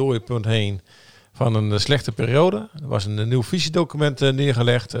het dooiepunt heen van een slechte periode. Er was een nieuw visiedocument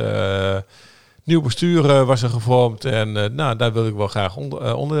neergelegd. Nieuw bestuur was er gevormd. En daar wil ik wel graag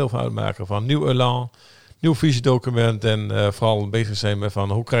onderdeel van uitmaken. Van nieuw elan, nieuw visiedocument. En vooral bezig zijn met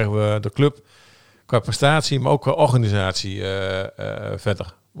van hoe krijgen we de club qua prestatie, maar ook qua organisatie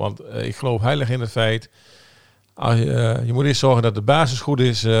verder. Want ik geloof heilig in het feit, je moet eerst zorgen dat de basis goed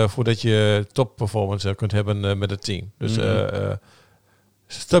is voordat je topperformance kunt hebben met het team. Dus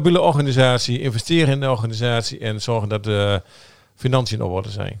stabiele organisatie, investeren in de organisatie en zorgen dat de financiën op orde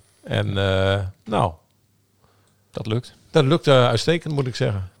zijn. En dat lukt. Dat lukt uitstekend, moet ik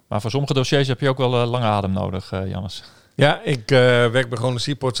zeggen. Maar voor sommige dossiers heb je ook wel lange adem nodig, Jannes. Ja, ik werk bij Groningen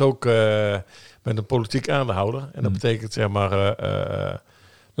Seaports ook met een politiek aandeelhouder. En dat betekent zeg maar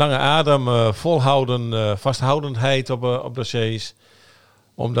lange adem, volhouden, vasthoudendheid op dossiers.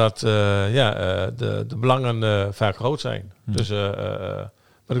 Omdat de belangen vaak groot zijn. Dus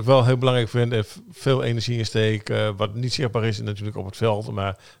wat ik wel heel belangrijk vind, veel energie in steek. Wat niet zichtbaar is natuurlijk op het veld,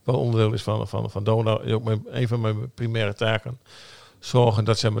 maar wel onderdeel is van Donar. Ook een van mijn primaire taken. Zorgen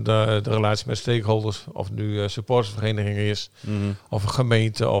dat zeg maar, de relatie met stakeholders, of het nu supportersverenigingen is, of een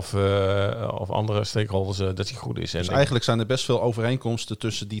gemeente of andere stakeholders, dat die goed is. Dus eigenlijk zijn er best veel overeenkomsten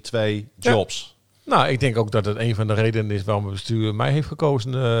tussen die twee jobs. Ja. Nou, ik denk ook dat het een van de redenen is waarom het bestuur mij heeft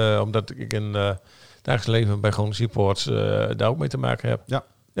gekozen. Omdat ik in dagelijks leven bij Groningen Seaports daar ook mee te maken heb. Ja.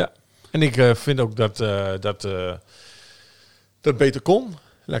 En ik vind ook dat beter kon.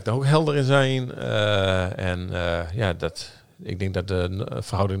 Laat ik daar ook helder in zijn. Ik denk dat de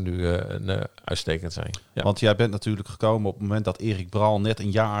verhoudingen nu uitstekend zijn. Ja. Want jij bent natuurlijk gekomen op het moment dat Erik Bral net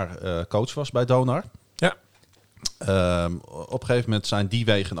een jaar coach was bij Donar. Ja. Op een gegeven moment zijn die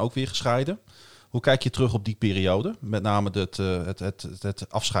wegen ook weer gescheiden. Hoe kijk je terug op die periode? Met name het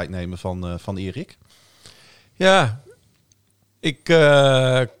afscheid nemen van Erik. Ja, ik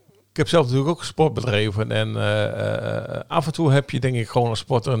heb zelf natuurlijk ook sport bedreven. En af en toe heb je denk ik gewoon als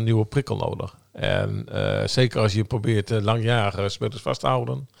sporter een nieuwe prikkel nodig. En zeker als je probeert langjarig spelers vast te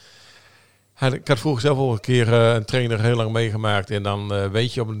houden. Ik had vroeger zelf al een keer een trainer heel lang meegemaakt. En dan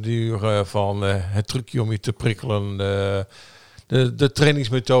weet je op een duur van het trucje om je te prikkelen. De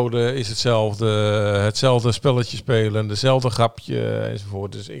trainingsmethode is hetzelfde spelletje spelen, dezelfde grapje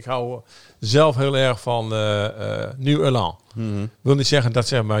enzovoort. Dus ik hou zelf heel erg van nieuw elan. Wil niet zeggen dat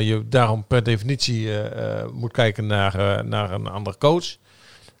zeg maar, je daarom per definitie moet kijken naar een andere coach.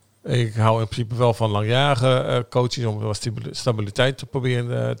 Ik hou in principe wel van langjarige coaches om wat stabiliteit te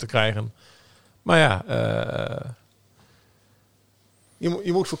proberen te krijgen. Maar ja,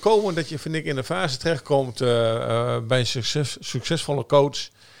 je moet voorkomen dat je, vind ik, in de fase terechtkomt bij een succesvolle coach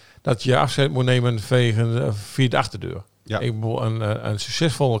dat je afscheid moet nemen via de achterdeur. Ja. Ik bedoel, een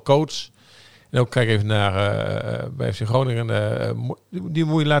succesvolle coach. En ook kijk even naar bij FC Groningen. Die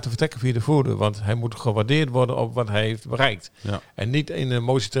moet je laten vertrekken via de voordeur. Want hij moet gewaardeerd worden op wat hij heeft bereikt. Ja. En niet in de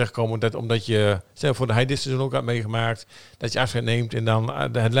emotie terechtkomen dat omdat je, stel voor de hij dit seizoen ook had meegemaakt, dat je afscheid neemt en dan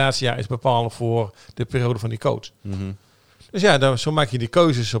het laatste jaar is bepalend voor de periode van die coach. Dus ja, zo maak je die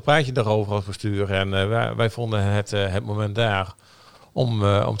keuzes, zo praat je daarover als bestuur. En wij vonden het moment daar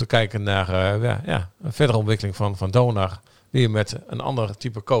om te kijken naar een verdere ontwikkeling van Donar. Weer met een ander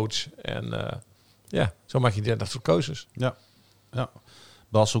type coach. En zo maak je dat soort keuzes. Ja.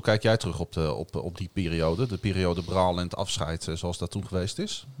 Bas, hoe kijk jij terug op die periode? De periode Braal en het afscheid zoals dat toen geweest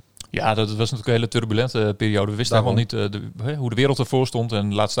is? Ja, dat was natuurlijk een hele turbulente periode. We wisten helemaal niet hoe de wereld ervoor stond.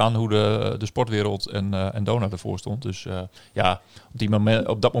 En laat staan hoe de sportwereld en Donar ervoor stond. Dus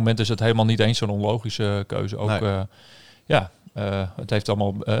op dat moment is het helemaal niet eens zo'n onlogische keuze. Ook, het heeft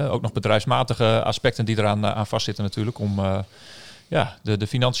allemaal ook nog bedrijfsmatige aspecten die eraan aan vastzitten natuurlijk. Om de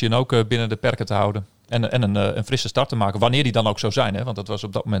financiën ook binnen de perken te houden. En een frisse start te maken. Wanneer die dan ook zou zijn. Hè? Want dat was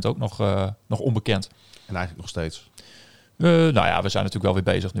op dat moment ook nog onbekend. En eigenlijk nog steeds. We zijn natuurlijk wel weer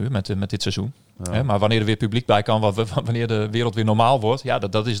bezig nu met dit seizoen. Ja. Hè? Maar wanneer er weer publiek bij kan, wanneer de wereld weer normaal wordt, ja,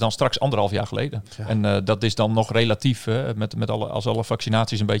 dat is dan straks 1,5 jaar geleden. Ja. En dat is dan nog relatief, als alle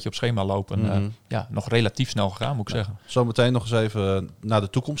vaccinaties een beetje op schema lopen, nog relatief snel gegaan, moet ik zeggen. Zometeen nog eens even naar de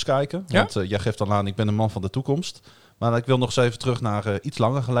toekomst kijken. Ja? Want jij geeft al aan, ik ben een man van de toekomst. Maar ik wil nog eens even terug naar iets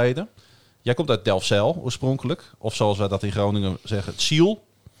langer geleden. Jij komt uit Delfzijl oorspronkelijk. Of zoals wij dat in Groningen zeggen, het Ziel,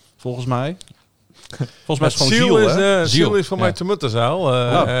 volgens mij. Volgens mij is het gewoon Ziel, hè? Ziel is voor mij te Mutterzaal.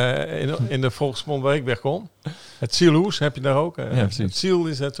 In de volksmond waar ik wegkom. Het Zielhoes heb je daar ook. Het Ziel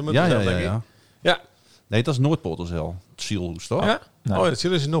is te Mutterzaal, denk ik. Ja. Nee, dat is Noord-Polderzaal. Het Zielhoes, toch? Ja? Nee. Oh, het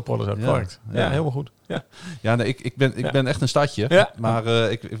Ziel is in Noord-Polderzaal, correct. Ja, helemaal goed. Ja, nee, ik ben echt een stadje. Ja. Maar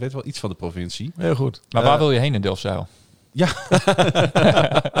ik weet wel iets van de provincie. heel goed. Maar waar wil je heen in Delfzijl? Ja.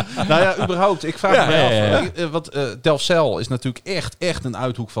 Nou ja, überhaupt. Ik vraag me af. Want Delfzijl is natuurlijk echt een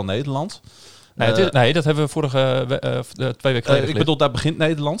uithoek van Nederland. Nee, dat hebben we vorige 2 weken geleden ik bedoel, daar begint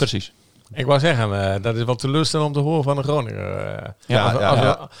Nederland. Precies. Ik wou zeggen, dat is wel teleurstellend om te horen van de Groninger.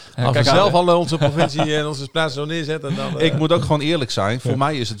 Als we Ja. zelf al onze provincie en onze plaats zo neerzetten. Dan, Ik moet ook gewoon eerlijk zijn. Voor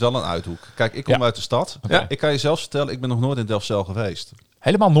mij is het wel een uithoek. Kijk, ik kom uit de stad. Ja. Ik kan je zelfs vertellen, ik ben nog nooit in Delfzijl geweest.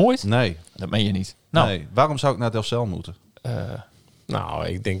 Helemaal nooit? Nee. Dat meen je niet. Nou, Nee. Waarom zou ik naar Delfzijl moeten? Nou,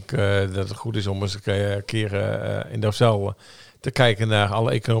 ik denk dat het goed is om eens een keer in Delfzijl te kijken naar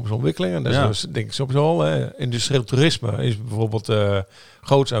alle economische ontwikkelingen. Dat is denk ik sowieso al. Industrieel toerisme is bijvoorbeeld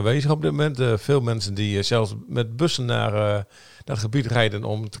groots aanwezig op dit moment. Veel mensen die zelfs met bussen naar dat gebied rijden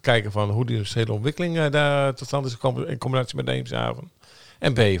om te kijken van hoe die industriële ontwikkeling daar tot stand is gekomen in combinatie met de Eemshaven.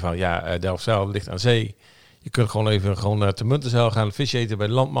 En B van Delfzijl ligt aan zee. Je kunt gewoon even naar de Muntenzaal gaan, visje eten bij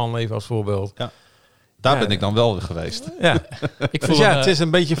de Landman even als voorbeeld. Ja. Daar ben ik dan wel geweest. Ja, ik dus voel het is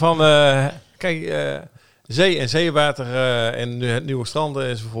een beetje van zee en zeewater en nu het nieuwe stranden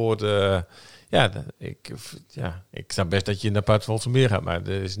enzovoort. Ik snap best dat je naar Buitenwaldse Meer gaat, maar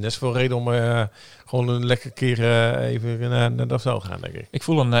er is net zoveel reden om gewoon een lekker keer even naar Delfzijl te gaan, denk ik. Ik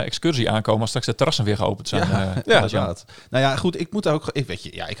voel een excursie aankomen als straks de terrassen weer geopend zijn. Inderdaad. Nou ja, goed, ik moet ook.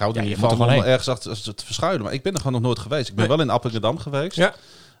 Ik hou er niet van om ergens achter te verschuilen, maar ik ben er gewoon nog nooit geweest. Ik ben wel in Appingedam geweest. Ja.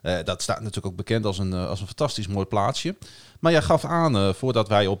 Dat staat natuurlijk ook bekend als een fantastisch mooi plaatsje. Maar jij gaf aan, voordat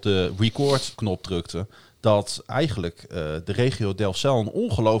wij op de record-knop drukten, dat eigenlijk de regio Delfzijl een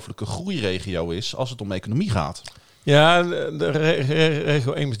ongelofelijke groeiregio is als het om economie gaat. Ja, de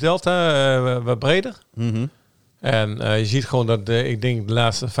regio Eems-Delta, wat breder. Mm-hmm. En je ziet gewoon dat ik denk de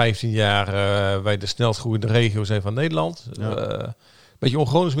laatste 15 jaar wij de snelst groeiende regio zijn van Nederland. Ja. Beetje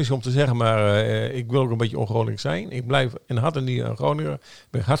ongronings misschien om te zeggen, maar ik wil ook een beetje ongronings zijn. Ik blijf in hart en nieren een Groninger. Ik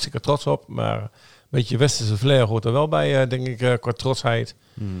ben hartstikke trots op, maar een beetje westerse flair hoort er wel bij, denk ik, qua trotsheid.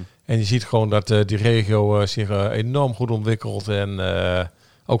 Mm. En je ziet gewoon dat die regio zich enorm goed ontwikkelt. En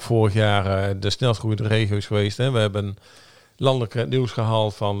ook vorig jaar de snelst groeiende regio is geweest. Hè. We hebben landelijk nieuws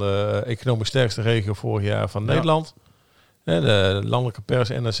gehaald van de economisch sterkste regio vorig jaar van Nederland. De landelijke pers,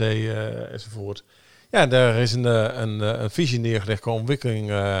 NRC enzovoort. Ja, daar is een visie neergelegd qua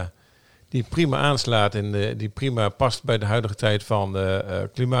ontwikkeling die prima aanslaat en die prima past bij de huidige tijd van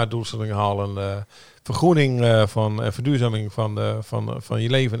klimaatdoelstellingen halen, vergroening en verduurzaming van je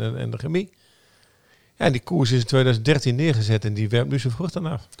leven en de chemie. Ja, en die koers is in 2013 neergezet en die werpt nu zijn vruchten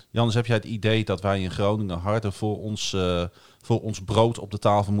af. Jannes, heb jij het idee dat wij in Groningen harder voor ons brood op de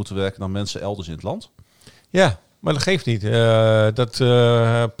tafel moeten werken dan mensen elders in het land? Ja, maar dat geeft niet. Dat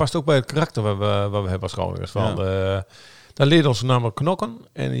past ook bij het karakter wat we hebben als Groningers. Dat leert ons namelijk knokken.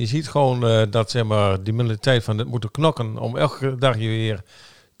 En je ziet gewoon dat zeg maar, die mentaliteit van het moeten knokken om elke dag je weer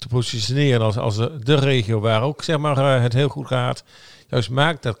te positioneren als de regio waar ook zeg maar, het heel goed gaat. Juist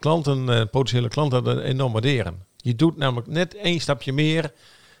maakt dat potentiële klanten dat enorm waarderen. Je doet namelijk net 1 stapje meer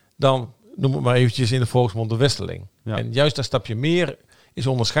dan, noem het maar eventjes in de volksmond, de Westerling. Ja. En juist dat stapje meer is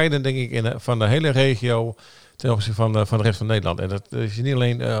onderscheidend, denk ik, van de hele regio ten opzichte van de rest van Nederland. En dat is niet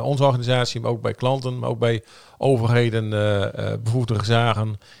alleen onze organisatie, maar ook bij klanten, maar ook bij overheden, bevoegde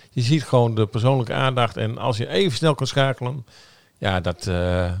gezagen. Je ziet gewoon de persoonlijke aandacht. En als je even snel kan schakelen, ja,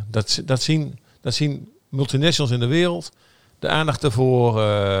 dat zien multinationals in de wereld. De aandacht ervoor,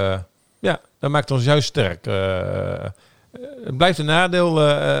 dat maakt ons juist sterk. Het blijft een nadeel,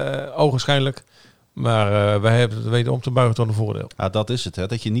 ogenschijnlijk. Maar wij hebben het weten om te buigen tot een voordeel. Ja, dat is het. Hè?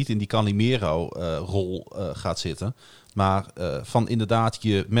 Dat je niet in die Calimero-rol gaat zitten. Maar van inderdaad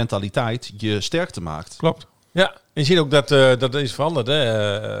je mentaliteit je sterkte maakt. Klopt. Ja, en je ziet ook dat is veranderd. Hè?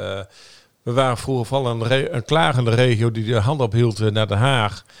 We waren vroeger vooral een klagende regio die de hand ophield naar Den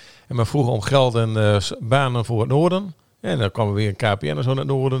Haag. En we vroegen om geld en banen voor het noorden. En dan kwam er weer een KPN en zo naar het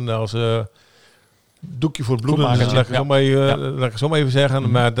noorden. Als doekje voor het bloeden, laat ik zo maar even zeggen.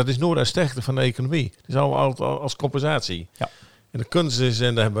 Mm-hmm. Maar dat is nooit een sterkte van de economie. Het is allemaal als compensatie. Ja. En de kunst is,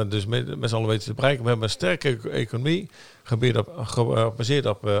 en daar hebben we dus met z'n allen weten te bereiken, we hebben een sterke economie, gebaseerd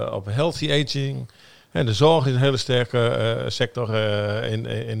op healthy aging. En de zorg is een hele sterke sector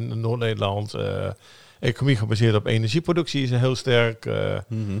in Noord-Nederland. Economie gebaseerd op energieproductie is heel sterk.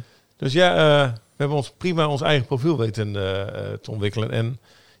 Dus ja, we hebben ons eigen profiel weten te ontwikkelen. En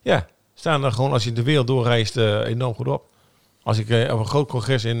ja, staan er gewoon als je de wereld doorreist enorm goed op. Als ik op een groot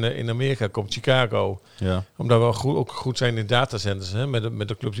congres in Amerika kom, Chicago, omdat we ook goed zijn in datacenters, hè, met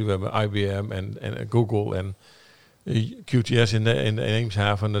de clubs die we hebben, IBM en Google en QTS in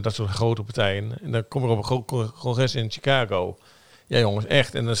Eemshaven, dat soort grote partijen. En dan kom ik op een groot congres in Chicago. Ja jongens,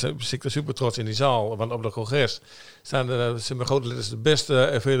 echt. En dan zit ik er super trots in die zaal. Want op dat congres staan met grote letters de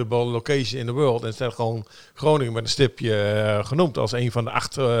beste available location in the world. En het staat gewoon Groningen met een stipje genoemd als een van de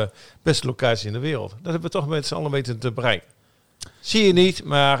 8 beste locaties in de wereld. Dat hebben we toch met z'n allen weten te bereiken. Zie je niet,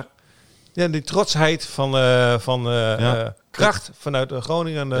 maar ja, die trotsheid van kracht vanuit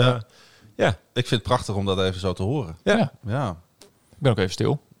Groningen. Ja. Ik vind het prachtig om dat even zo te horen. Ja. Ik ben ook even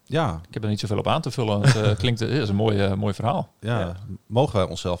stil. Ja. Ik heb er niet zoveel op aan te vullen. Het is een mooi verhaal. Ja. Mogen wij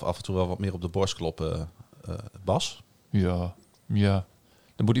onszelf af en toe wel wat meer op de borst kloppen, Bas? Ja.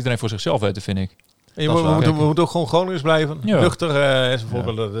 Dat moet iedereen voor zichzelf weten, vind ik. En we moeten ook gewoon Groningers blijven. Nuchter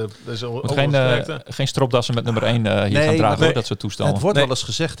enzovoort. Geen stropdassen met nummer 1 hier gaan dragen, hoor, dat soort toestanden. Het wordt wel eens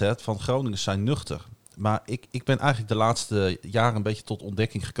gezegd van Groningers zijn nuchter. Maar ik ben eigenlijk de laatste jaren een beetje tot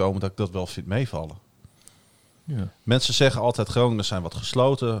ontdekking gekomen dat ik dat wel vind meevallen. Ja. Mensen zeggen altijd Groningers zijn wat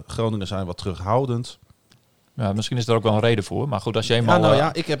gesloten, Groningers zijn wat terughoudend. Ja, misschien is er ook wel een reden voor. Maar goed, als je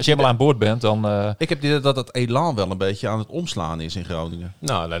eenmaal aan boord bent, dan... Ik heb het idee dat het elan wel een beetje aan het omslaan is in Groningen.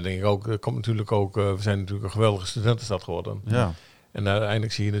 Nou, dat denk ik ook. Er komt natuurlijk ook... we zijn natuurlijk een geweldige studentenstad geworden. Ja. En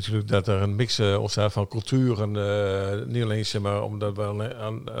uiteindelijk zie je natuurlijk dat er een mix ontstaat van culturen. Niet alleen zeg maar, omdat we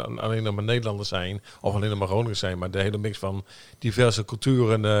alleen maar Nederlanders zijn, of alleen maar Groningers zijn, maar de hele mix van diverse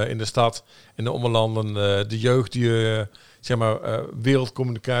culturen in de stad, in de ommelanden, de jeugd die zeg maar,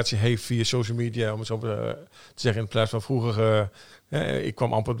 wereldcommunicatie heeft via social media, om het zo te zeggen, in plaats van vroeger. Ik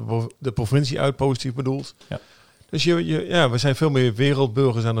kwam amper de provincie uit, positief bedoeld. Ja. Dus we zijn veel meer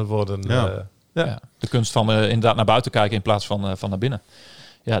wereldburgers aan het worden. Ja. De kunst van inderdaad naar buiten kijken in plaats van naar binnen.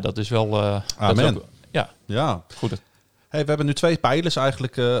 Ja, dat is wel... Amen. Dat is ook, ja, goed. Hey, we hebben nu 2 pijlers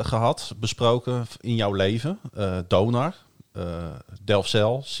eigenlijk besproken in jouw leven. Donar,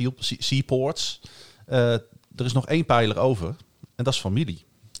 Delfzijl, Seaports. Er is nog 1 pijler over en dat is familie.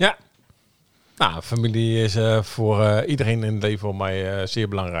 Ja. Nou, familie is voor iedereen in het leven voor mij zeer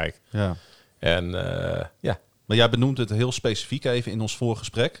belangrijk. Ja. En Maar jij benoemt het heel specifiek even in ons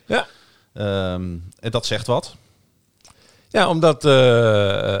voorgesprek. Ja. En dat zegt wat? Ja, omdat...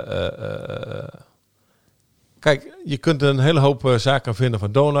 kijk, je kunt een hele hoop zaken vinden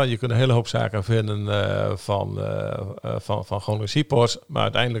van Donar. Je kunt een hele hoop zaken vinden van Groningen Seaports. Maar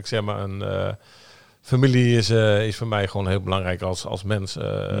uiteindelijk, zeg maar, een familie is voor mij gewoon heel belangrijk als mens.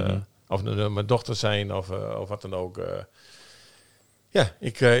 Of het mijn dochters zijn of wat dan ook. Ja,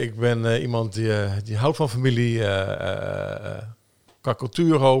 ik ben iemand die houdt van familie, qua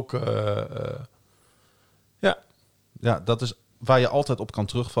cultuur ook. Ja, dat is waar je altijd op kan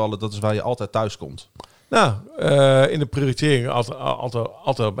terugvallen. Dat is waar je altijd thuis komt. Nou, in de prioritering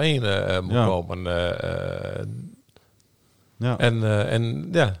altijd op één moet komen. Ja. En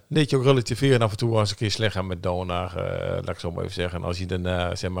leed je ook relativeren af en toe als een keer slecht gaat met Donar. Laat ik zo maar even zeggen. En als je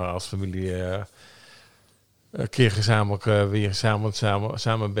daarna, zeg maar, als familie een keer gezamenlijk weer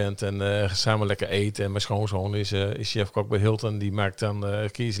samen bent en samen lekker eten. En mijn schoonzoon is chef-kok bij Hilton. Die maakt dan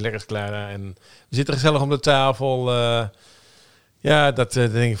een keer iets lekkers klaar. En we zitten gezellig om de tafel. Dat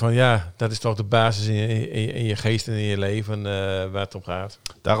denk ik van, dat is toch de basis in je geest en in je leven waar het om gaat.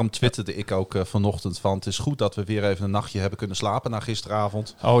 Daarom twitterde ik ook vanochtend van... het is goed dat we weer even een nachtje hebben kunnen slapen na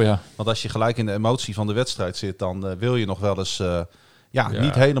gisteravond. Oh ja. Want als je gelijk in de emotie van de wedstrijd zit... dan wil je nog wel eens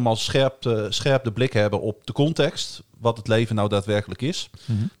niet helemaal scherp de blik hebben op de context... wat het leven nou daadwerkelijk is.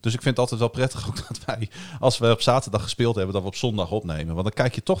 Mm-hmm. Dus ik vind het altijd wel prettig ook dat wij... als we op zaterdag gespeeld hebben, dat we op zondag opnemen. Want dan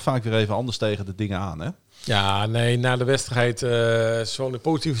kijk je toch vaak weer even anders tegen de dingen aan, hè? Ja, nee, na de wedstrijd, zowel in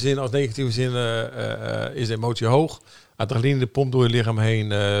positieve zin als negatieve zin, is de emotie hoog. Adrenaline pompt door je lichaam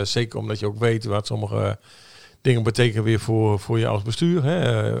heen. Zeker omdat je ook weet wat sommige dingen betekenen weer voor je als bestuur.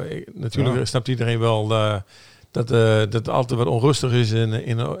 Hè. Natuurlijk snapt iedereen wel dat het altijd wat onrustig is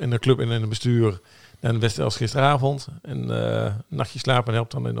in de club en in het bestuur. En de wedstrijd als gisteravond. En een nachtje slapen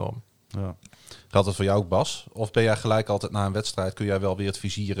helpt dan enorm. Ja. Geldt het voor jou ook, Bas? Of ben jij gelijk altijd na een wedstrijd, kun jij wel weer het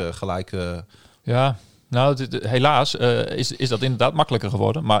vizier gelijk... Ja, nou, helaas is dat inderdaad makkelijker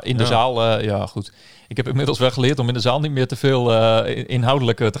geworden. Maar in de zaal, goed. Ik heb inmiddels wel geleerd om in de zaal niet meer te veel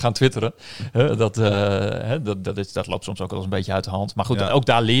inhoudelijk te gaan twitteren. Dat loopt soms ook wel eens een beetje uit de hand. Maar goed, ook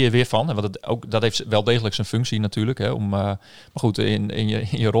daar leer je weer van. Want dat heeft wel degelijk zijn functie natuurlijk. Hè, maar goed, in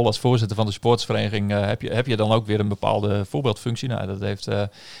je rol als voorzitter van de sportsvereniging heb je dan ook weer een bepaalde voorbeeldfunctie. Nou, dat heeft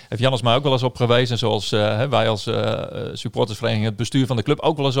Jannes mij ook wel eens op gewezen. Zoals wij als supportersvereniging het bestuur van de club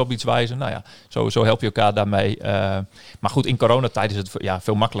ook wel eens op iets wijzen. Nou ja, zo help je elkaar daarmee. Maar goed, in coronatijd is het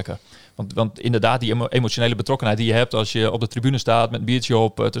veel makkelijker. Want inderdaad, die emotionele betrokkenheid die je hebt als je op de tribune staat met een biertje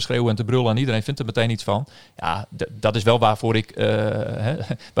op te schreeuwen en te brullen en iedereen vindt er meteen iets van. Ja, dat is wel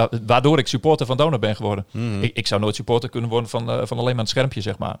waardoor ik supporter van Donar ben geworden. Mm-hmm. Ik zou nooit supporter kunnen worden van alleen maar het schermpje,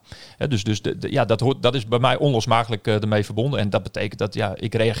 zeg maar. Dat is bij mij onlosmakelijk ermee verbonden. En dat betekent dat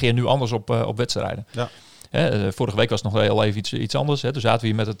ik reageer nu anders op wedstrijden. Ja. Vorige week was het nog heel even iets anders. Toen zaten we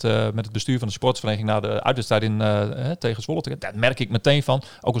hier met het bestuur van de sportsvereniging naar de uitwedstrijd tegen Zwolle. Daar merk ik meteen van,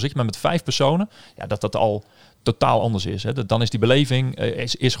 ook al zit je maar met 5 personen, dat al totaal anders is. Dan is die beleving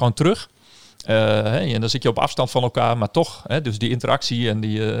is gewoon terug. En dan zit je op afstand van elkaar, maar toch, dus die interactie en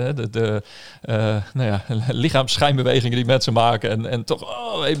die lichaamsschijnbewegingen die mensen maken en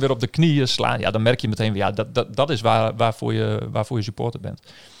toch even weer op de knieën slaan. Ja, dan merk je meteen weer, dat is waarvoor je supporter bent.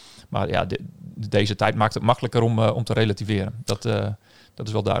 Maar deze tijd maakt het makkelijker om te relativeren. Dat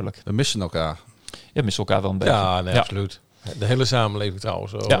is wel duidelijk. We missen elkaar. Ja, missen elkaar wel een beetje. Ja, nee, absoluut. De hele samenleving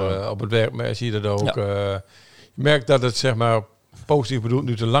trouwens. Op het werk zie je dat ook. Ja. Je merkt dat het, zeg maar, positief bedoeld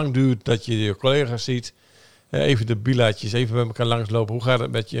nu te lang duurt dat je je collega's ziet. Even de bilaatjes, even met elkaar langslopen. Hoe gaat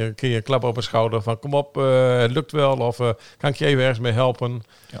het met je? Een keer een klap op een schouder van kom op, het lukt wel. Of kan ik je even ergens mee helpen?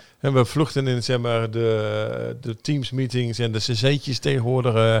 Ja. En we vluchten in, zeg maar, de Teams meetings en de cc'tjes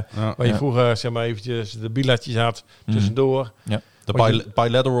tegenwoordig. Waar je vroeger, zeg maar, eventjes de bilaatjes had tussendoor. Ja. De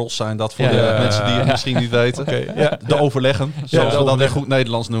bilaterals zijn dat voor de mensen die het misschien niet weten. De overleggen, zoals we dat in goed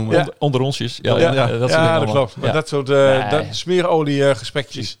Nederlands noemen. Onder onsjes. Dat klopt. Maar dat soort smeerolie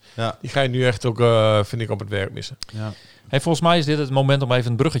gesprekjes, die ga je nu echt ook, vind ik, op het werk missen. Ja. Hey, volgens mij is dit het moment om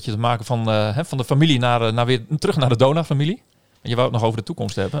even een bruggetje te maken van de familie naar weer terug naar de Donar-familie. Je wou het nog over de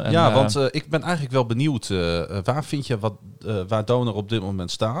toekomst hebben. En, want ik ben eigenlijk wel benieuwd. Waar vind je waar Donar op dit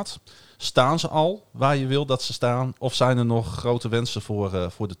moment staat? Staan ze al waar je wil dat ze staan? Of zijn er nog grote wensen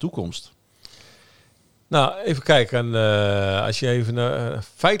voor de toekomst? Nou, even kijken. Als je even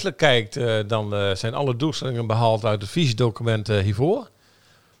feitelijk kijkt, dan zijn alle doelstellingen behaald uit het visiedocument hiervoor.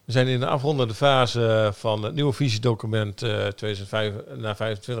 We zijn in de afrondende fase van het nieuwe visiedocument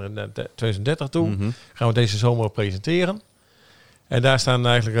 2025 en 2030 toe. Mm-hmm. Gaan we deze zomer presenteren. En daar staan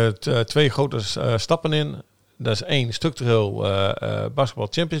eigenlijk 2 grote stappen in. Dat is 1, structureel basketbal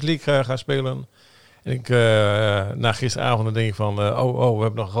Champions League gaan spelen. En ik na gisteravond denk ik van, we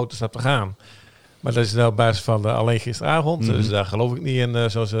hebben nog een grote stap te gaan. Maar dat is nou op basis van alleen gisteravond. Mm-hmm. Dus daar geloof ik niet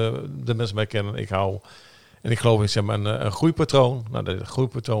in, zoals de mensen mij kennen. Ik geloof in, zeg maar, een groeipatroon. Nou, dat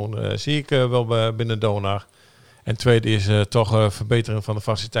groeipatroon zie ik wel binnen Donar. En tweede is toch verbeteren van de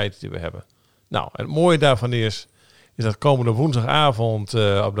faciliteiten die we hebben. Nou, het mooie daarvan is dat komende woensdagavond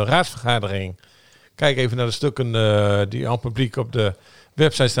op de raadsvergadering kijk even naar de stukken die aan publiek op de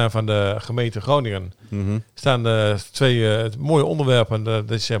website staan van de gemeente Groningen. Mm-hmm. Staan 2 mooie onderwerpen.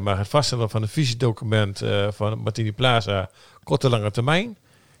 Dat is zeg maar het vaststellen van een visiedocument van Martini Plaza, korte lange termijn.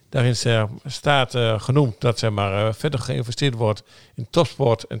 Daarin staat genoemd dat zeg maar, verder geïnvesteerd wordt in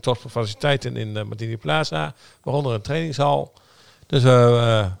topsport en topsportfaciliteiten in Martini Plaza, waaronder een trainingshal. Dus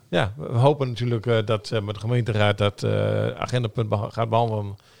we hopen natuurlijk dat de gemeenteraad dat agendapunt gaat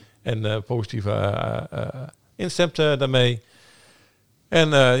behandelen en positief instemt daarmee. En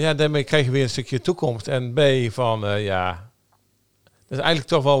daarmee krijg je weer een stukje toekomst. En B van, dat is eigenlijk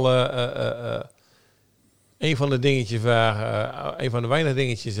toch wel een van de dingetjes een van de weinige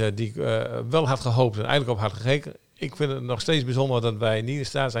dingetjes die ik wel had gehoopt en eigenlijk op had gekeken. Ik vind het nog steeds bijzonder dat wij niet in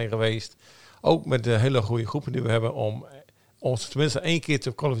staat zijn geweest, ook met de hele goede groepen die we hebben, om ons tenminste 1 keer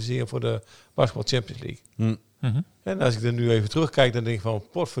te kwalificeren voor de Basketball Champions League. Mm-hmm. En als ik er nu even terugkijk, dan denk ik van,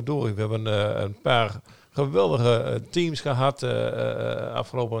 potverdorie, we hebben een paar geweldige teams gehad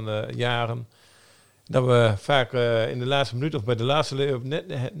afgelopen jaren. Dat we vaak in de laatste minuut of bij de laatste lay-up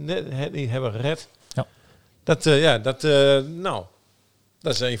net niet hebben gered. Ja. Dat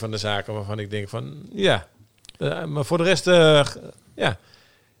is een van de zaken waarvan ik denk van, maar voor de rest, de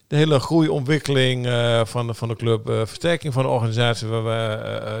hele groeiontwikkeling van de club, versterking van de organisatie, waar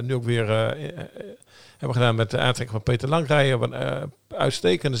we nu ook weer hebben gedaan met de aantrekking van Peter Langrijen, wat een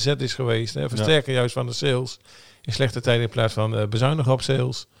uitstekende zet is geweest. Versterken juist van de sales in slechte tijden in plaats van bezuinigen op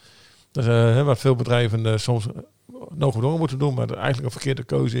sales. Dat is wat veel bedrijven soms noodgedwongen moeten doen, maar dat eigenlijk een verkeerde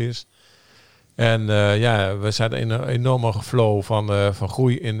keuze is. En we zaten in een enorme flow van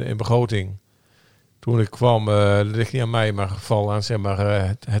groei in begroting. Toen ik kwam, dat ligt niet aan mij, maar geval aan zeg maar,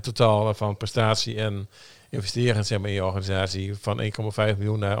 het totaal van prestatie en investeren zeg maar, in je organisatie van 1,5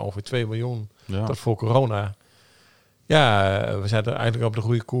 miljoen naar ongeveer 2 miljoen tot voor corona. Ja, we zaten eigenlijk op de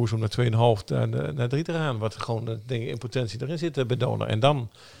goede koers om naar 2,5 naar 3 te gaan. Wat gewoon de dingen in potentie erin zitten bij Donar. En dan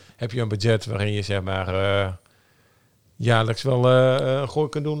heb je een budget waarin je zeg maar jaarlijks wel een gooi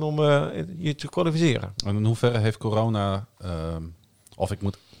kunt doen om je te kwalificeren. En in hoeverre heeft corona, of ik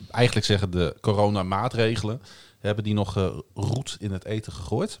moet eigenlijk zeggen de coronamaatregelen, hebben die nog roet in het eten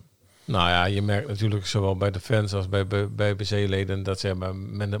gegooid? Nou ja, je merkt natuurlijk zowel bij de fans als bij BC-leden dat zeg maar,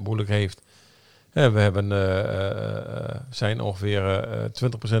 men het moeilijk heeft. We zijn ongeveer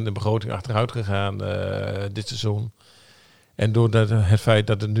 20% in begroting achteruit gegaan dit seizoen. En door het feit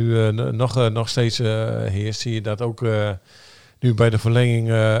dat het nu nog steeds heerst, zie je dat ook nu bij de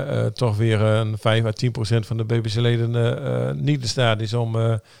verlenging toch weer een 5 à 10% van de BBC-leden niet in staat is om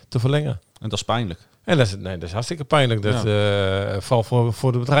te verlengen. En dat is pijnlijk. En dat is hartstikke pijnlijk. Dat vooral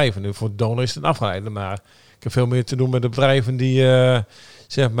voor de bedrijven. Nu voor de donor is het een afgeleide, maar ik heb veel meer te doen met de bedrijven die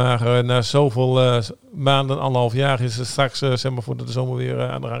zeg maar na zoveel maanden, 1,5 jaar is het straks zeg maar voordat de zomer weer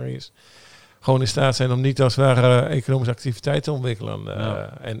aan de gang is, gewoon in staat zijn om niet als het ware economische activiteit te ontwikkelen.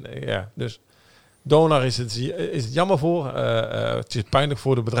 Dus Donar is het jammer voor. Het is pijnlijk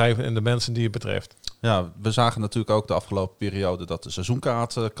voor de bedrijven en de mensen die het betreft. Ja, we zagen natuurlijk ook de afgelopen periode dat de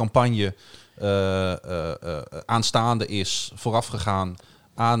seizoenkaartcampagne aanstaande is, voorafgegaan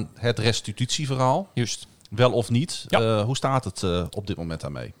aan het restitutieverhaal. Juist. Wel of niet. Ja. Hoe staat het op dit moment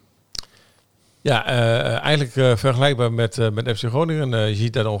daarmee? Ja, eigenlijk vergelijkbaar met FC Groningen. Je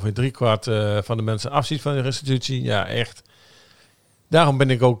ziet dat ongeveer 3/4 van de mensen afziet van de restitutie. Ja, echt. Daarom ben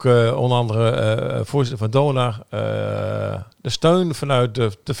ik ook onder andere voorzitter van Donar. De steun vanuit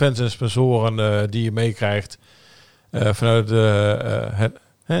de fans en sponsoren die je meekrijgt. Vanuit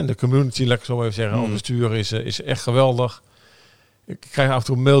de community, laat ik zo even zeggen, over bestuur is echt geweldig. Ik krijg af en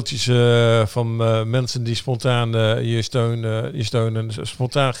toe mailtjes van mensen die spontaan je steunen, dus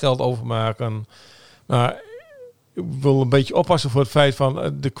spontaan geld overmaken. Maar ik wil een beetje oppassen voor het feit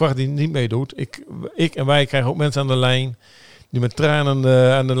van de kwart die niet meedoet. Ik en wij krijgen ook mensen aan de lijn die met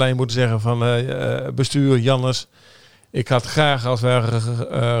tranen aan de lijn moeten zeggen van bestuur, Jannes, ik had graag als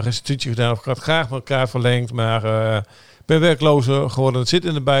we restitutie gedaan of ik had graag mijn kaart verlengd, maar ben werkloos geworden, zit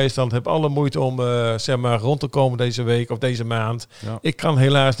in de bijstand, heb alle moeite om zeg maar rond te komen deze week of deze maand. Ja. Ik kan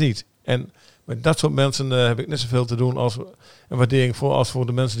helaas niet. En met dat soort mensen heb ik net zoveel te doen als een waardering als voor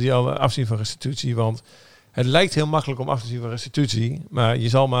de mensen die al afzien van restitutie. Want het lijkt heel makkelijk om af te zien van restitutie, maar je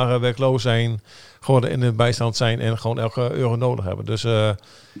zal maar werkloos zijn, geworden in de bijstand zijn en gewoon elke euro nodig hebben. Dus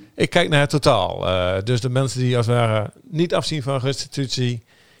ik kijk naar het totaal. Dus de mensen die als het ware niet afzien van restitutie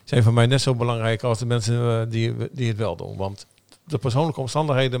zijn voor mij net zo belangrijk als de mensen die het wel doen. Want de persoonlijke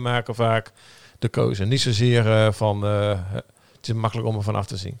omstandigheden maken vaak de keuze. Niet zozeer van het is makkelijk om er van af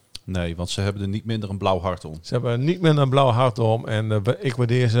te zien. Nee, want ze hebben er niet minder een blauw hart om. Ze hebben niet minder een blauw hart om. En ik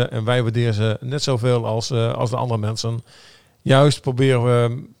waardeer ze en wij waarderen ze net zoveel als de andere mensen. juist proberen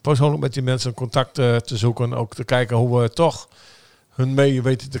we persoonlijk met die mensen contact te zoeken. Ook te kijken hoe we toch hun mee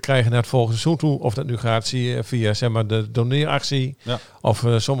weten te krijgen naar het volgende seizoen toe. Of dat nu gaat via zeg maar, de doneeractie. Ja. Of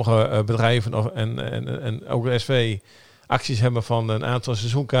sommige bedrijven en ook de SV acties hebben van een aantal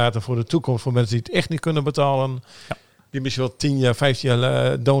seizoenkaarten voor de toekomst. Voor mensen die het echt niet kunnen betalen. Ja. Die misschien wel 10 jaar, 15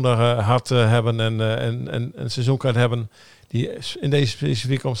 jaar donor hard hebben en een seizoenkaart hebben. Die in deze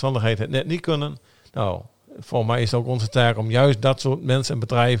specifieke omstandigheden het net niet kunnen. Nou, volgens mij is het ook onze taak om juist dat soort mensen en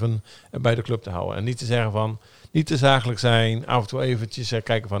bedrijven bij de club te houden. En niet te zeggen van, niet te zakelijk zijn, af en toe eventjes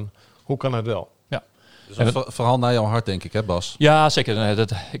kijken van, hoe kan het wel? Ja. Dus een verhaal naar jouw hart, denk ik, hè Bas? Ja, zeker. Nee,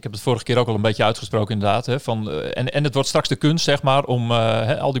 ik heb het vorige keer ook al een beetje uitgesproken inderdaad. Hè, en het wordt straks de kunst, zeg maar, om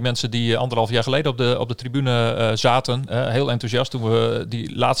al die mensen die 1,5 jaar geleden op de tribune zaten, heel enthousiast toen we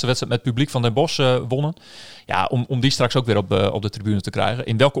die laatste wedstrijd met publiek van Den Bosch wonnen. Ja, om die straks ook weer op de tribune te krijgen.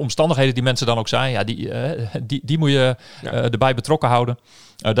 In welke omstandigheden die mensen dan ook zijn, ja, die moet je erbij betrokken houden.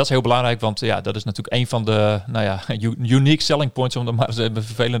 Dat is heel belangrijk, want ja, dat is natuurlijk een van de unique selling points, om er maar eens een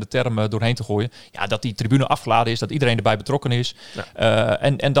vervelende term doorheen te gooien. Ja, dat die tribune afgeladen is, dat iedereen erbij betrokken is. Ja.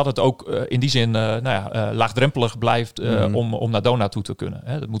 En dat het ook in die zin laagdrempelig blijft om naar Donar toe te kunnen.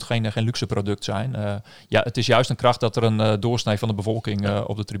 Het moet geen luxe product zijn. Ja, het is juist een kracht dat er een doorsnee van de bevolking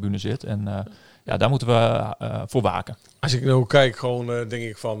op de tribune zit. En ja, daar moeten we voor waken. Als ik nou kijk, gewoon denk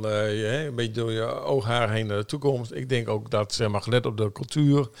ik van een beetje door je ooghaar heen naar de toekomst. Ik denk ook dat, zeg maar, gelet op de cultuur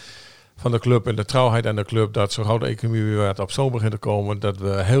van de club en de trouwheid aan de club, dat zo gauw de economie weer op zo'n begint te komen, dat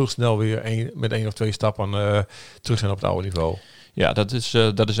we heel snel weer met 1 of 2 stappen terug zijn op het oude niveau. Ja,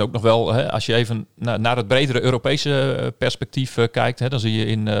 dat is ook nog wel, als je even naar het bredere Europese perspectief kijkt, dan zie je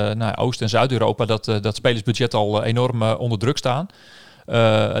in Oost- en Zuid-Europa dat spelersbudget al enorm onder druk staan.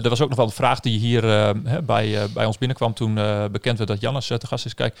 Er was ook nog wel een vraag die hier bij ons binnenkwam toen bekend werd dat Jannes te gast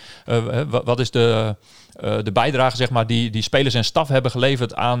is. Kijk, wat is de bijdrage, zeg maar, die spelers en staf hebben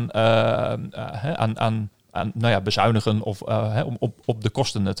geleverd aan bezuinigen of om op de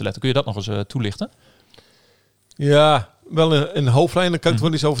kosten te letten? Kun je dat nog eens toelichten? Ja, wel in hoofdlijnen kan ik er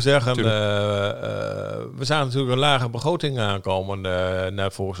wel iets over zeggen. We zagen natuurlijk een lage begroting aankomen na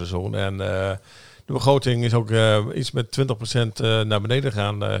het vorige seizoen. En de begroting is ook iets met 20% naar beneden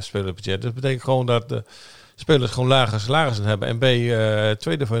gegaan, spelersbudget. Dus dat betekent gewoon dat de spelers gewoon lage salarissen hebben. En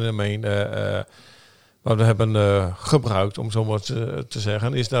tweede fenomeen wat we hebben gebruikt, om zo maar te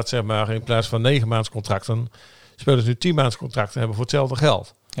zeggen, is dat, zeg maar, in plaats van 9 maandscontracten spelers nu 10 maandscontracten hebben voor hetzelfde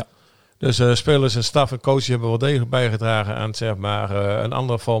geld. Ja. Dus spelers en staf en coaches hebben wel degelijk bijgedragen aan, zeg maar, een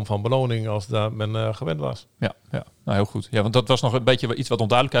andere vorm van beloning als dat men gewend was. Ja, ja. Nou, heel goed. Ja, want dat was nog een beetje iets wat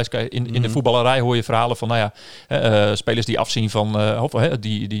onduidelijk is. In de voetballerij hoor je verhalen van, spelers die afzien van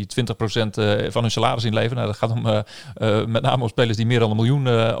die 20% van hun salaris inleveren. Nou, dat gaat om met name om spelers die meer dan 1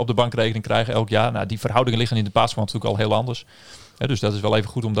 miljoen op de bankrekening krijgen elk jaar. Nou, die verhoudingen liggen in de paasverband natuurlijk al heel anders. Dus dat is wel even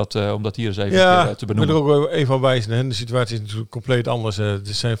goed om dat hier eens even te benoemen. Ik wil er ook even op wijzen. De situatie is natuurlijk compleet anders. Er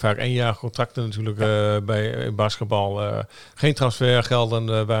zijn vaak 1 jaar contracten natuurlijk bij basketbal. Geen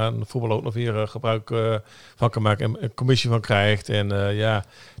transfergelden waar een voetbal ook nog weer gebruik van kan maken en een commissie van krijgt. En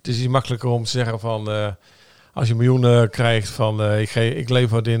het is iets makkelijker om te zeggen van als je miljoenen krijgt van ik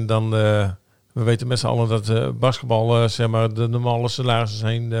lever wat in, dan we weten met z'n allen dat basketbal zeg maar de normale salarissen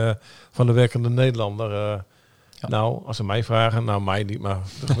zijn van de werkende Nederlander. Ja. Nou, als ze mij vragen, nou mij niet, maar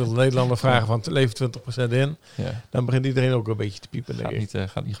de gemiddelde Nederlander vragen van lever 20% in, dan begint iedereen ook een beetje te piepen.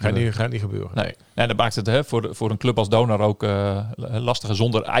 Gaat niet gebeuren. Nee. En dat maakt het voor een club als Donar ook lastiger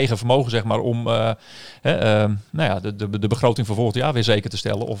zonder eigen vermogen, zeg maar, om de begroting voor volgend jaar weer zeker te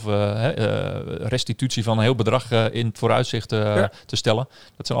stellen of restitutie van een heel bedrag in het vooruitzicht te stellen.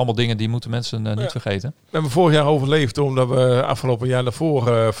 Dat zijn allemaal dingen die moeten mensen niet vergeten. We hebben vorig jaar overleefd omdat we afgelopen jaar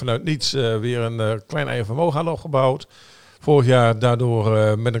daarvoor vanuit niets weer een klein eigen vermogen hadden opgebouwd. Vorig jaar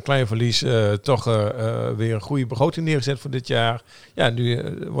daardoor met een klein verlies toch weer een goede begroting neergezet voor dit jaar. Ja,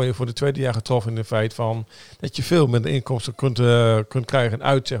 nu word je voor de tweede jaar getroffen in het feit van dat je veel minder inkomsten kunt krijgen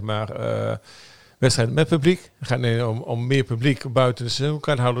uit, zeg maar, wedstrijden met publiek. Het gaat niet om meer publiek buiten de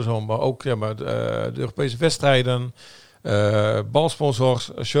seizoenkaarthouders om, maar ook de Europese wedstrijden,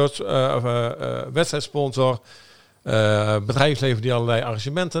 balsponsors, shirts, wedstrijdsponsor, bedrijfsleven die allerlei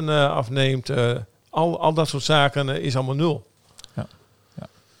arrangementen afneemt. Al dat soort zaken is allemaal nul. Ja.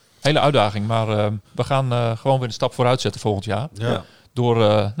 Hele uitdaging, maar we gaan gewoon weer een stap vooruit zetten volgend jaar. Ja. Door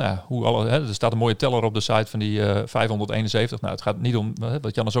er staat een mooie teller op de site van die 571. Nou, het gaat niet om,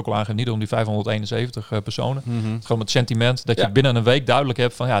 wat Jannes ook al aangeeft, niet om die 571 personen. Mm-hmm. Het gaat gewoon het sentiment dat je binnen een week duidelijk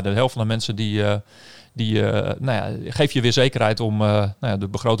hebt van de helft van de mensen die geeft je weer zekerheid om de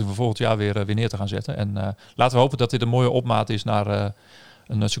begroting voor volgend jaar weer neer te gaan zetten. En laten we hopen dat dit een mooie opmaat is naar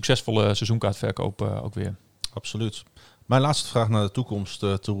een succesvolle seizoenkaartverkoop ook weer. Absoluut. Mijn laatste vraag naar de toekomst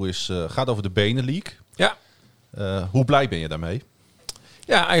toe gaat over de Benelink. Ja. Hoe blij ben je daarmee?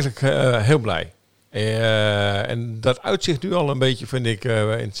 Ja, eigenlijk heel blij. En dat uitzicht nu al een beetje, vind ik, in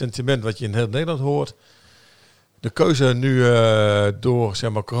het sentiment wat je in heel Nederland hoort. De keuze nu door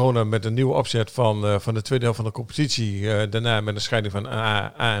zeg maar, corona met een nieuwe opzet van de tweede helft van de competitie. Daarna met een scheiding van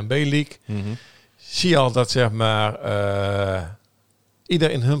A en B-league. Mm-hmm. Zie je al dat zeg maar,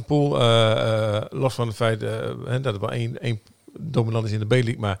 ieder in hun pool, los van het feit dat er wel één dominant is in de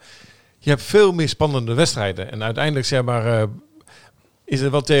B-league. Maar je hebt veel meer spannende wedstrijden. En uiteindelijk zeg maar... is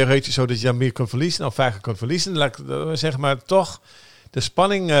het wel theoretisch zo dat je dan meer kunt verliezen, of vaker kunt verliezen. Zeg maar toch, de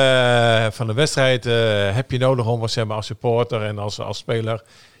spanning van de wedstrijd heb je nodig om zeg maar, als supporter en als speler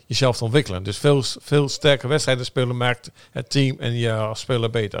jezelf te ontwikkelen. Dus veel sterke wedstrijden spelen maakt het team en je als speler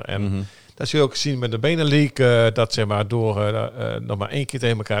beter. En dat zul je ook zien met de Benelink, dat zeg maar door nog maar 1 keer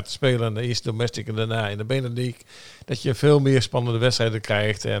tegen elkaar te spelen, de eerste domestic en daarna in de Benelink, dat je veel meer spannende wedstrijden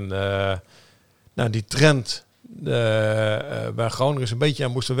krijgt. En die trend... waar Groningers een beetje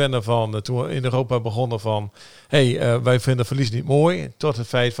aan moesten wennen van toen we in Europa begonnen van wij vinden verlies niet mooi, tot het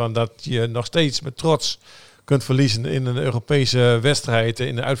feit van dat je nog steeds met trots kunt verliezen in een Europese wedstrijd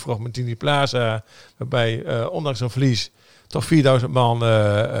in de uitverkocht Martini Plaza, waarbij ondanks een verlies toch 4000 man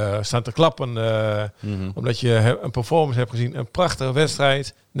staan te klappen, omdat je een performance hebt gezien, een prachtige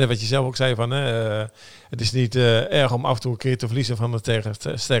wedstrijd. Net wat je zelf ook zei van, het is niet erg om af en toe een keer te verliezen van een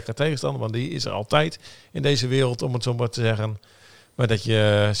sterke tegenstander, want die is er altijd in deze wereld, om het zo maar te zeggen. Maar dat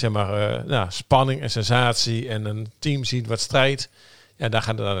je zeg maar spanning en sensatie en een team ziet wat strijdt, ja, daar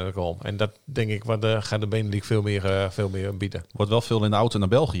gaat het eigenlijk om. En dat denk ik, gaat de Benelink veel meer bieden. Wordt wel veel in de auto naar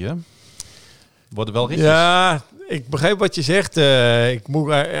België, hè? Worden wel ritjes. Ja, ik begrijp wat je zegt.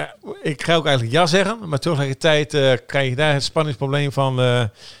 Ik ga ook eigenlijk ja zeggen. Maar tegelijkertijd krijg je daar het spanningsprobleem van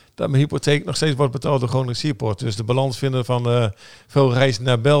dat mijn hypotheek nog steeds wordt betaald door Groningen Seaport. Dus de balans vinden van veel reizen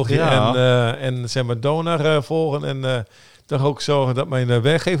naar België en zeg maar Donar volgen. En toch ook zorgen dat mijn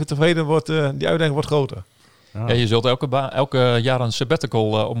werkgever tevreden wordt. Die uitdaging wordt groter. Ja, je zult elke jaar een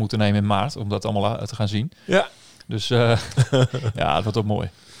sabbatical op moeten nemen in maart. Om dat allemaal te gaan zien. Ja. Dus ja, het wordt ook mooi.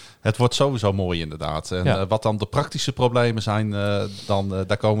 Het wordt sowieso mooi inderdaad. En wat dan de praktische problemen zijn,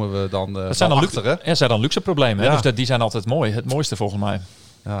 daar komen we dan achter. Hè? Er zijn dan luxe problemen. Ja. Dus die zijn altijd mooi. Het mooiste volgens mij.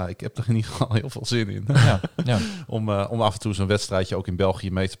 Ja, ik heb er in ieder geval heel veel zin in. Ja. Om af en toe zo'n wedstrijdje ook in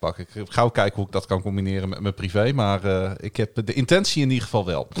België mee te pakken. Ik ga gauw kijken hoe ik dat kan combineren met mijn privé. Maar ik heb de intentie in ieder geval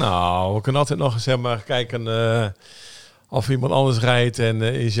wel. Nou, we kunnen altijd nog eens kijken... of iemand anders rijdt en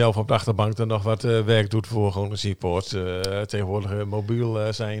jezelf op de achterbank dan nog wat werk doet voor gewoon een Seaport. Tegenwoordig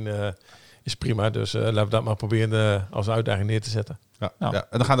mobiel zijn is prima. Dus laten we dat maar proberen als uitdaging neer te zetten. Ja.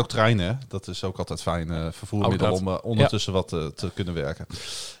 En dan gaan ook treinen. Hè? Dat is ook altijd fijn vervoermiddel om ondertussen wat te kunnen werken.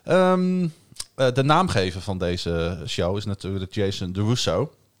 De naamgever van deze show is natuurlijk Jason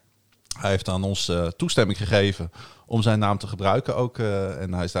DeRusso. Hij heeft aan ons toestemming gegeven om zijn naam te gebruiken ook.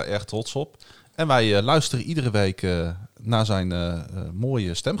 En hij is daar erg trots op. En wij luisteren iedere week naar zijn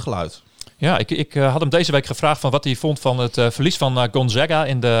mooie stemgeluid. Ja, ik had hem deze week gevraagd van wat hij vond van het verlies van Gonzaga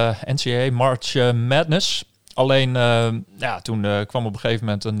in de NCAA March Madness. Alleen toen kwam op een gegeven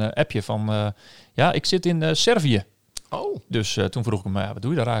moment een appje van... ik zit in Servië. Oh. Dus toen vroeg ik hem, wat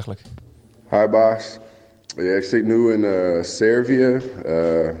doe je daar eigenlijk? Hi Bas. Ja, ik zit nu in Servië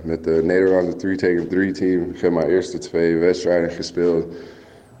met de Nederlander 3-tegen-3 team. Ik heb mijn eerste 2 wedstrijden gespeeld.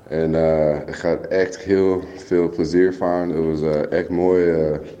 En ik had echt heel veel plezier van. Het was echt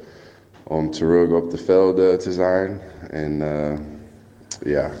mooi om terug op de velden te zijn. En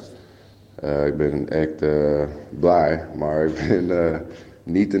ik ben echt blij. Maar ik ben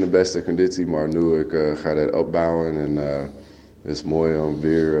niet in de beste conditie. Maar nu ik ga dat opbouwen. En het is mooi om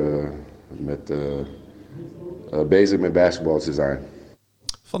weer bezig met basketbal te zijn.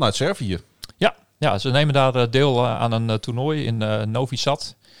 Vanuit Servië. Ja, ze nemen daar deel aan een toernooi in Novi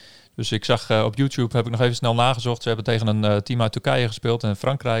Sad. Dus ik zag op YouTube, heb ik nog even snel nagezocht. Ze hebben tegen een team uit Turkije gespeeld en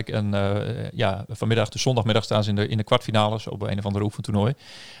Frankrijk. En vanmiddag, dus zondagmiddag, staan ze in de kwartfinales op een of andere oefentoernooi.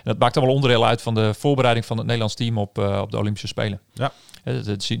 En dat maakt allemaal onderdeel uit van de voorbereiding van het Nederlands team op de Olympische Spelen. Ja.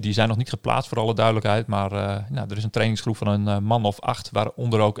 Die zijn nog niet geplaatst voor alle duidelijkheid. Maar er is een trainingsgroep van een man of 8,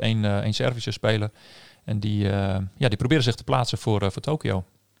 waaronder ook één Servische speler. En die proberen zich te plaatsen voor Tokio.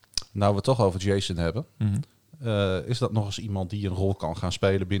 Nou, we het toch over Jason hebben. Mm-hmm. Is dat nog eens iemand die een rol kan gaan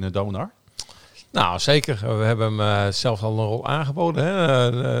spelen binnen Donar? Nou, zeker. We hebben hem zelf al een rol aangeboden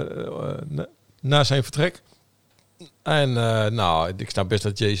na zijn vertrek. En ik snap best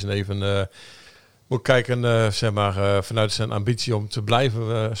dat Jason even moet kijken vanuit zijn ambitie om te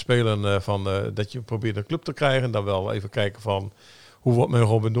blijven spelen. Dat je probeert een club te krijgen. Dan wel even kijken van hoe wordt mijn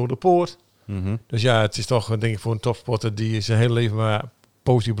rol bij Noorderpoort. Dus ja, het is toch denk ik voor een topsporter die zijn hele leven maar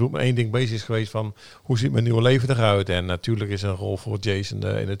positief beroep met één ding bezig is geweest van hoe ziet mijn nieuwe leven eruit. En natuurlijk is een rol voor Jason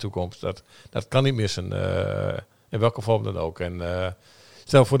in de toekomst. Dat kan niet missen. In welke vorm dan ook. En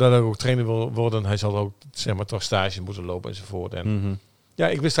stel voor dat hij ook trainer wil worden, hij zal ook zeg maar toch stage moeten lopen enzovoort. En ja,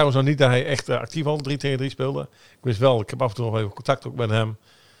 ik wist trouwens nog niet dat hij echt actief al 3-tegen-3 speelde. Ik wist wel, ik heb af en toe nog even contact ook met hem.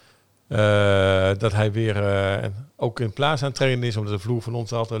 Dat hij weer ook in plaats aan het trainen is, omdat de vloer van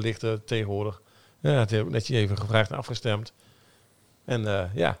ons altijd ligt tegenwoordig. Ja, het heeft ook net even gevraagd en afgestemd. En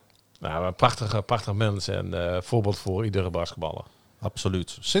een prachtig mens en voorbeeld voor iedere basketballer.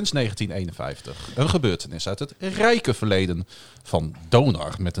 Absoluut. Sinds 1951. Een gebeurtenis uit het rijke verleden van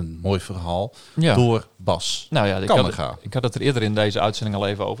Donar. Met een mooi verhaal door Bas. Nou ja, ik had het er eerder in deze uitzending al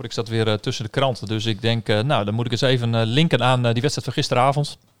even over. Ik zat weer tussen de kranten. Dus ik denk, dan moet ik eens even linken aan die wedstrijd van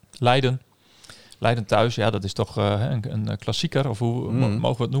gisteravond. Leiden. Leiden thuis, ja, dat is toch een klassieker. Of hoe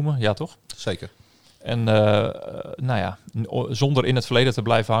mogen we het noemen? Ja, toch? Zeker. En zonder in het verleden te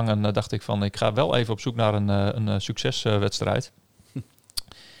blijven hangen, dacht ik van, ik ga wel even op zoek naar een succeswedstrijd.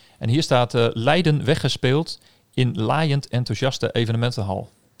 En hier staat Leiden weggespeeld in laaiend enthousiaste evenementenhal.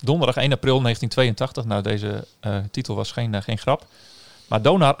 Donderdag 1 april 1982. Nou, deze titel was geen grap. Maar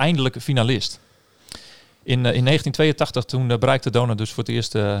Donar eindelijk finalist. In 1982 toen bereikte Donar dus voor het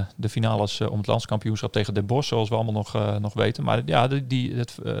eerst de finales om het landskampioenschap tegen Den Bosch, zoals we allemaal nog weten. Maar ja,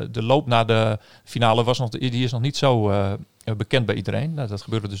 de loop naar de finale die is nog niet zo bekend bij iedereen. Nou, dat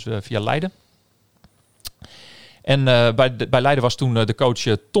gebeurde dus via Leiden. En bij Leiden was toen de coach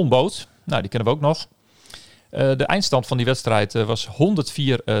Ton Boot. Nou, die kennen we ook nog. De eindstand van die wedstrijd was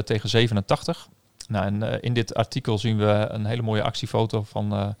 104 tegen 87. Nou, en in dit artikel zien we een hele mooie actiefoto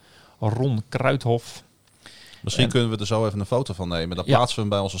van Ron Kruithof. Misschien kunnen we er zo even een foto van nemen. Dan plaatsen we hem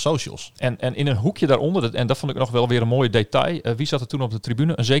bij onze socials. En in een hoekje daaronder, en dat vond ik nog wel weer een mooi detail. Wie zat er toen op de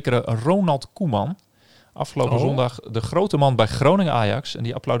tribune? Een zekere Ronald Koeman. Afgelopen zondag de grote man bij Groningen Ajax. En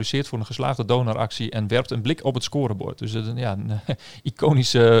die applaudisseert voor een geslaagde Donar-actie en werpt een blik op het scorebord. Dus een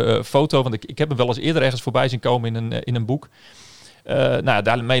iconische foto. Want ik heb hem wel eens eerder ergens voorbij zien komen in een boek.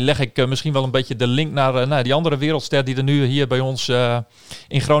 Daarmee leg ik misschien wel een beetje de link naar die andere wereldster die er nu hier bij ons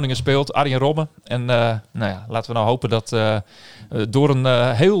in Groningen speelt, Arjen Robben. En laten we nou hopen dat door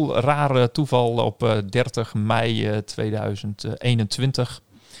een heel rare toeval op 30 mei 2021...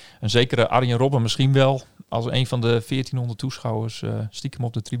 een zekere Arjen Robben misschien wel als een van de 1400 toeschouwers stiekem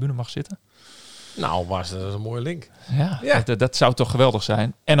op de tribune mag zitten. Nou, dat is een mooie link. Ja. Dat zou toch geweldig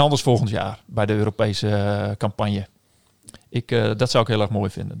zijn. En anders volgend jaar bij de Europese campagne. Dat zou ik heel erg mooi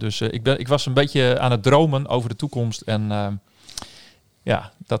vinden. Dus ik was een beetje aan het dromen over de toekomst. En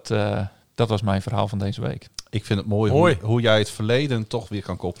dat was mijn verhaal van deze week. Ik vind het mooi. Hoe jij het verleden toch weer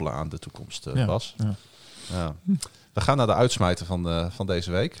kan koppelen aan de toekomst, Bas. Ja. We gaan naar de uitsmijter van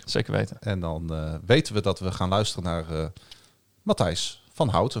deze week. Zeker weten. En dan weten we dat we gaan luisteren naar Matthijs van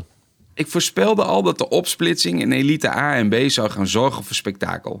Houten. Ik voorspelde al dat de opsplitsing in elite A en B zou gaan zorgen voor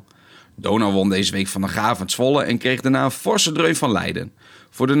spektakel. Donar won deze week van de Gravend Zwolle en kreeg daarna een forse dreun van Leiden.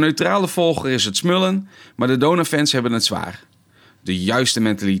 Voor de neutrale volger is het smullen, maar de Donar-fans hebben het zwaar. De juiste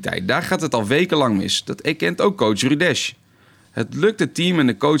mentaliteit, daar gaat het al wekenlang mis. Dat erkent ook coach Rudesh. Het lukt het team en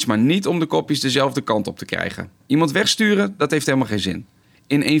de coach maar niet om de kopjes dezelfde kant op te krijgen. Iemand wegsturen, dat heeft helemaal geen zin.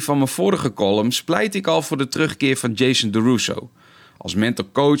 In een van mijn vorige columns pleit ik al voor de terugkeer van Jason DeRusso. Als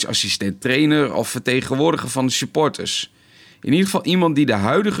mentor-coach, assistent-trainer of vertegenwoordiger van de supporters. In ieder geval iemand die de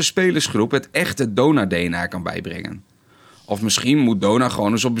huidige spelersgroep het echte Donar-DNA kan bijbrengen. Of misschien moet Donar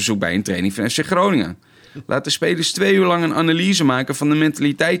gewoon eens op bezoek bij een training van FC Groningen. Laat de spelers 2 uur lang een analyse maken van de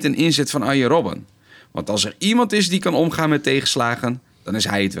mentaliteit en inzet van Arjen Robben. Want als er iemand is die kan omgaan met tegenslagen, dan is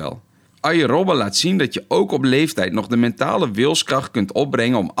hij het wel. Arjen Robben laat zien dat je ook op leeftijd nog de mentale wilskracht kunt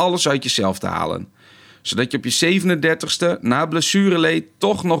opbrengen om alles uit jezelf te halen. Zodat je op je 37ste, na blessureleed,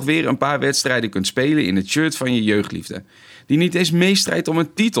 toch nog weer een paar wedstrijden kunt spelen in het shirt van je jeugdliefde. Die niet eens meestrijdt om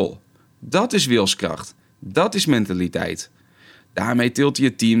een titel. Dat is wilskracht. Dat is mentaliteit. Daarmee tilt hij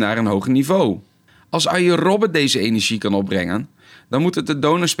het team naar een hoger niveau. Als Arjen Robben deze energie kan opbrengen, dan moet het de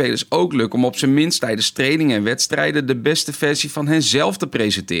Donar-spelers ook lukken om op zijn minst tijdens trainingen en wedstrijden de beste versie van henzelf te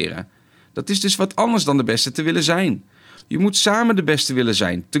presenteren. Dat is dus wat anders dan de beste te willen zijn. Je moet samen de beste willen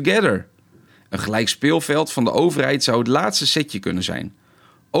zijn, together. Een gelijk speelveld van de overheid zou het laatste setje kunnen zijn.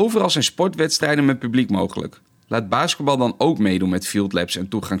 Overal zijn sportwedstrijden met publiek mogelijk. Laat basketbal dan ook meedoen met field labs en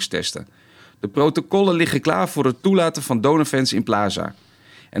toegangstesten. De protocollen liggen klaar voor het toelaten van Donar-fans in Plaza.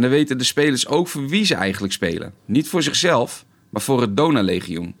 En dan weten de spelers ook voor wie ze eigenlijk spelen. Niet voor zichzelf, maar voor het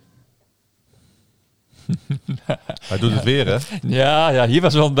Donar-legioen. Hij doet het weer, hè? Ja, hier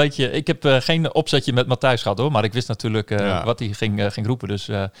was wel een beetje... Ik heb geen opzetje met Matthijs gehad, hoor. Maar ik wist natuurlijk Ja. wat hij ging roepen. Dus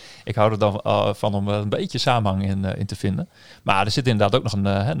ik hou er dan van om een beetje samenhang in te vinden. Maar er zit inderdaad ook nog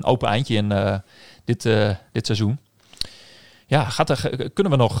een open eindje in dit seizoen. Ja,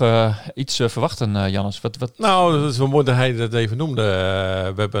 kunnen we nog iets verwachten, Jannes? Wat? Nou, dat is wel mooi dat hij dat even noemde.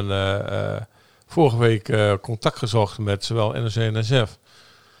 We hebben vorige week contact gezocht met zowel NOC en NSF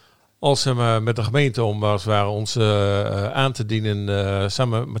als met de gemeente om als het ware ons aan te dienen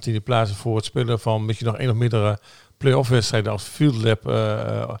samen met Martini Plaza voor het spelen van misschien nog 1 of meerdere play-off wedstrijden als Field Lab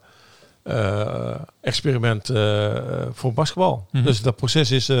experiment voor basketbal. Mhm. Dus dat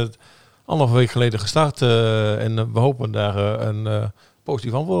proces is 1,5 week geleden gestart en we hopen daar een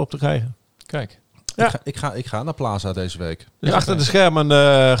positief antwoord op te krijgen. Kijk. Ja. Ik ga naar Plaza deze week. Dus Ja, achter de schermen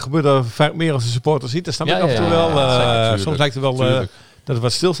gebeurt er vaak meer als de supporter ziet. Dat snap ik Ja, af en toe ja, wel. ja, zeker, Soms lijkt het wel tuurlijk. dat er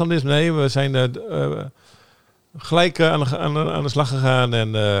wat stilstand is. Nee, we zijn gelijk aan de slag gegaan.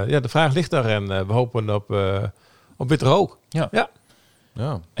 En de vraag ligt daar. En we hopen op witte rook. Ja. Ja.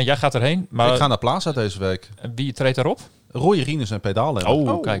 En jij gaat erheen, maar Ik ga naar Plaza deze week. wie treedt daarop? Roy Rienes en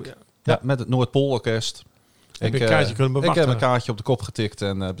pedalen. Kijk. Ja. Ja, met het Heb Noordpoolorkest. je een kaartje kunnen Ik heb bemachtigen? een kaartje op de kop getikt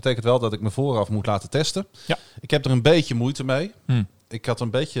en dat betekent wel dat ik me vooraf moet laten testen. Ja. Ik heb er een beetje moeite mee. Hm. Ik had een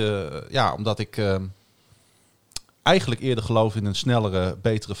beetje, omdat ik eigenlijk eerder geloof in een snellere,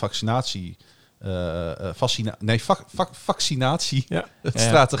 betere vaccinatie.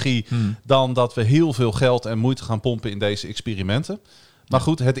 Vaccinatiestrategie dan dat we heel veel geld en moeite gaan pompen in deze experimenten. Maar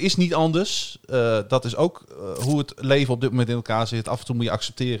goed, het is niet anders. Dat is ook hoe het leven op dit moment in elkaar zit. Af en toe moet je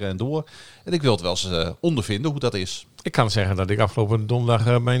accepteren en door. En ik wil het wel eens ondervinden hoe dat is. Ik kan zeggen dat ik afgelopen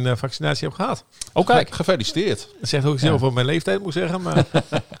donderdag mijn vaccinatie heb gehad. Oh, kijk. Gefeliciteerd. Dat zegt ook iets over mijn leeftijd, moet ik zeggen. Maar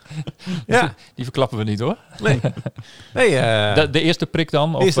ja, Die verklappen we niet, hoor. nee. De eerste prik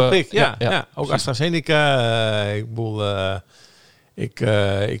dan? Of, Eerste prik, ja. ja. Ook AstraZeneca. Ik bedoel,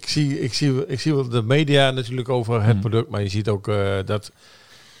 ik zie wel de media natuurlijk over het product, maar je ziet ook dat...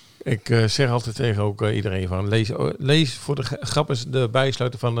 Ik zeg altijd tegen ook iedereen van lees voor de grap is de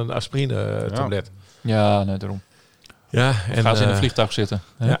bijsluiter van een aspirine tablet. Ja, nee, daarom. Ja, En gaan ze in een vliegtuig zitten.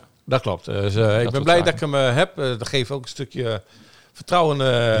 Hè? Ja, dat klopt. Dus ik ben soort blij zaken. dat ik hem heb. Dat geeft ook een stukje vertrouwen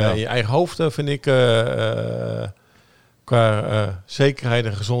in je eigen hoofd, vind ik. Qua zekerheid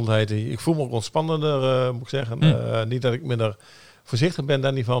en gezondheid. Ik voel me ook ontspannender, moet ik zeggen. Niet dat ik minder voorzichtig ben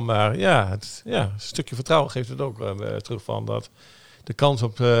daar niet van. Maar een stukje vertrouwen geeft het ook terug van dat de kans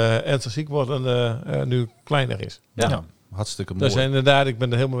op ernstig ziek worden nu kleiner is. Ja, hartstikke mooi. Dus inderdaad, ik ben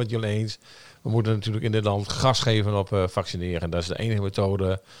het helemaal met jullie eens. We moeten natuurlijk in dit land gas geven op vaccineren. Dat is de enige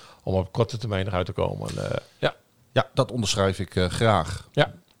methode om op korte termijn eruit te komen. Ja, dat onderschrijf ik graag.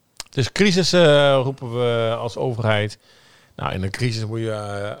 Ja. Dus crisis roepen we als overheid. Nou, in een crisis moet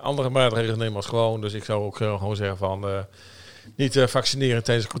je andere maatregelen nemen als gewoon. Dus ik zou ook gewoon zeggen van... niet vaccineren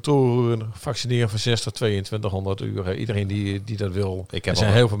tijdens kantooruren. Vaccineren van 6 tot 2200 uur. Iedereen die dat wil. Er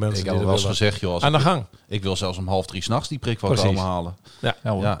zijn heel veel mensen ik die heb dat wel eens willen. gezegd, joh, als Aan de ik- gang. Ik wil zelfs om 2:30 s'nachts die prik wel Precies. komen halen. Ja.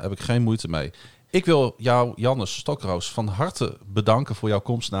 Ja, hoor. Ja, heb ik geen moeite mee. Ik wil jou, Jannes Stokroos, van harte bedanken voor jouw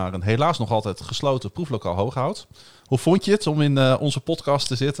komst naar een helaas nog altijd gesloten proeflokaal Hooghout. Hoe vond je het om in onze podcast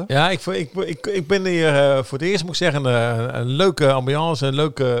te zitten? Ja, ik ben hier voor het eerst, moet ik zeggen, een leuke ambiance, een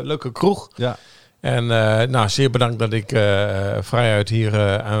leuke kroeg. Ja. En zeer bedankt dat ik vrijuit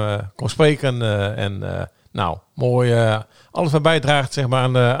hier kon spreken. Mooi alles wat bijdraagt zeg maar,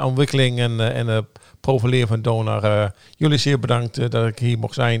 aan de ontwikkeling en het profileren van Donar. Jullie zeer bedankt dat ik hier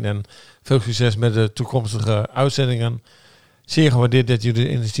mocht zijn en veel succes met de toekomstige uitzendingen. Zeer gewaardeerd dat jullie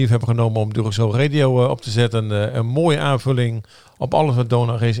het initiatief hebben genomen om Duracell Radio op te zetten. Een mooie aanvulling op alles wat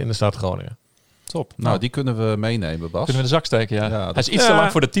Donar is in de stad Groningen. Top. Nou, die kunnen we meenemen, Bas. Kunnen we in de zak steken, ja. Ja, Hij dat- is iets te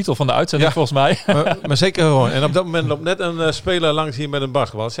lang voor de titel van de uitzending, Ja. volgens mij. maar zeker gewoon. En op dat moment loopt net een speler langs hier met een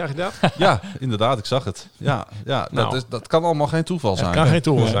basketbal. Zeg je dat? Ja, inderdaad, ik zag het. Ja, Nou. dat kan allemaal geen toeval zijn. Het kan geen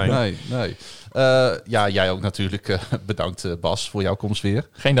toeval zijn. Nee. Jij ook natuurlijk bedankt, Bas, voor jouw komst weer.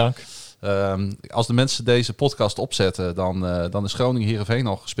 Geen dank. Als de mensen deze podcast opzetten, dan is Groningen-Heerenveen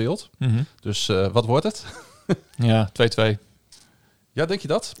al gespeeld. Dus wat wordt het? Ja, 2-2. Ja, denk je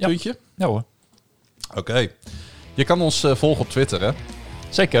dat? Ja. Puntje? Ja hoor. Oké. Je kan ons volgen op Twitter, hè?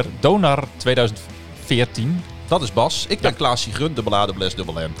 Zeker. Donar 2014. Dat is Bas. Ik ben Klaas Sigrun,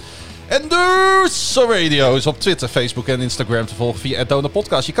 +M. En dus Radio is op Twitter, Facebook en Instagram te volgen via @Donar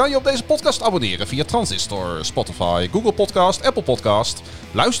Podcast. Je kan je op deze podcast abonneren via Transistor, Spotify, Google Podcast, Apple Podcast.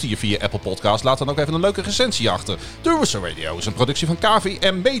 Luister je via Apple Podcast, laat dan ook even een leuke recensie achter. Dus Radio is een productie van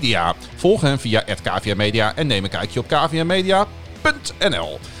KVM Media. Volg hen via @KVM Media en neem een kijkje op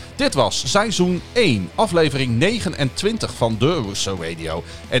kvmmedia.nl. Dit was seizoen 1, aflevering 29 van de Russo Radio.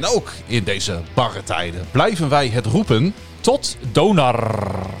 En ook in deze barre tijden blijven wij het roepen. Tot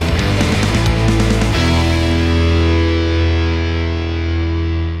Donar!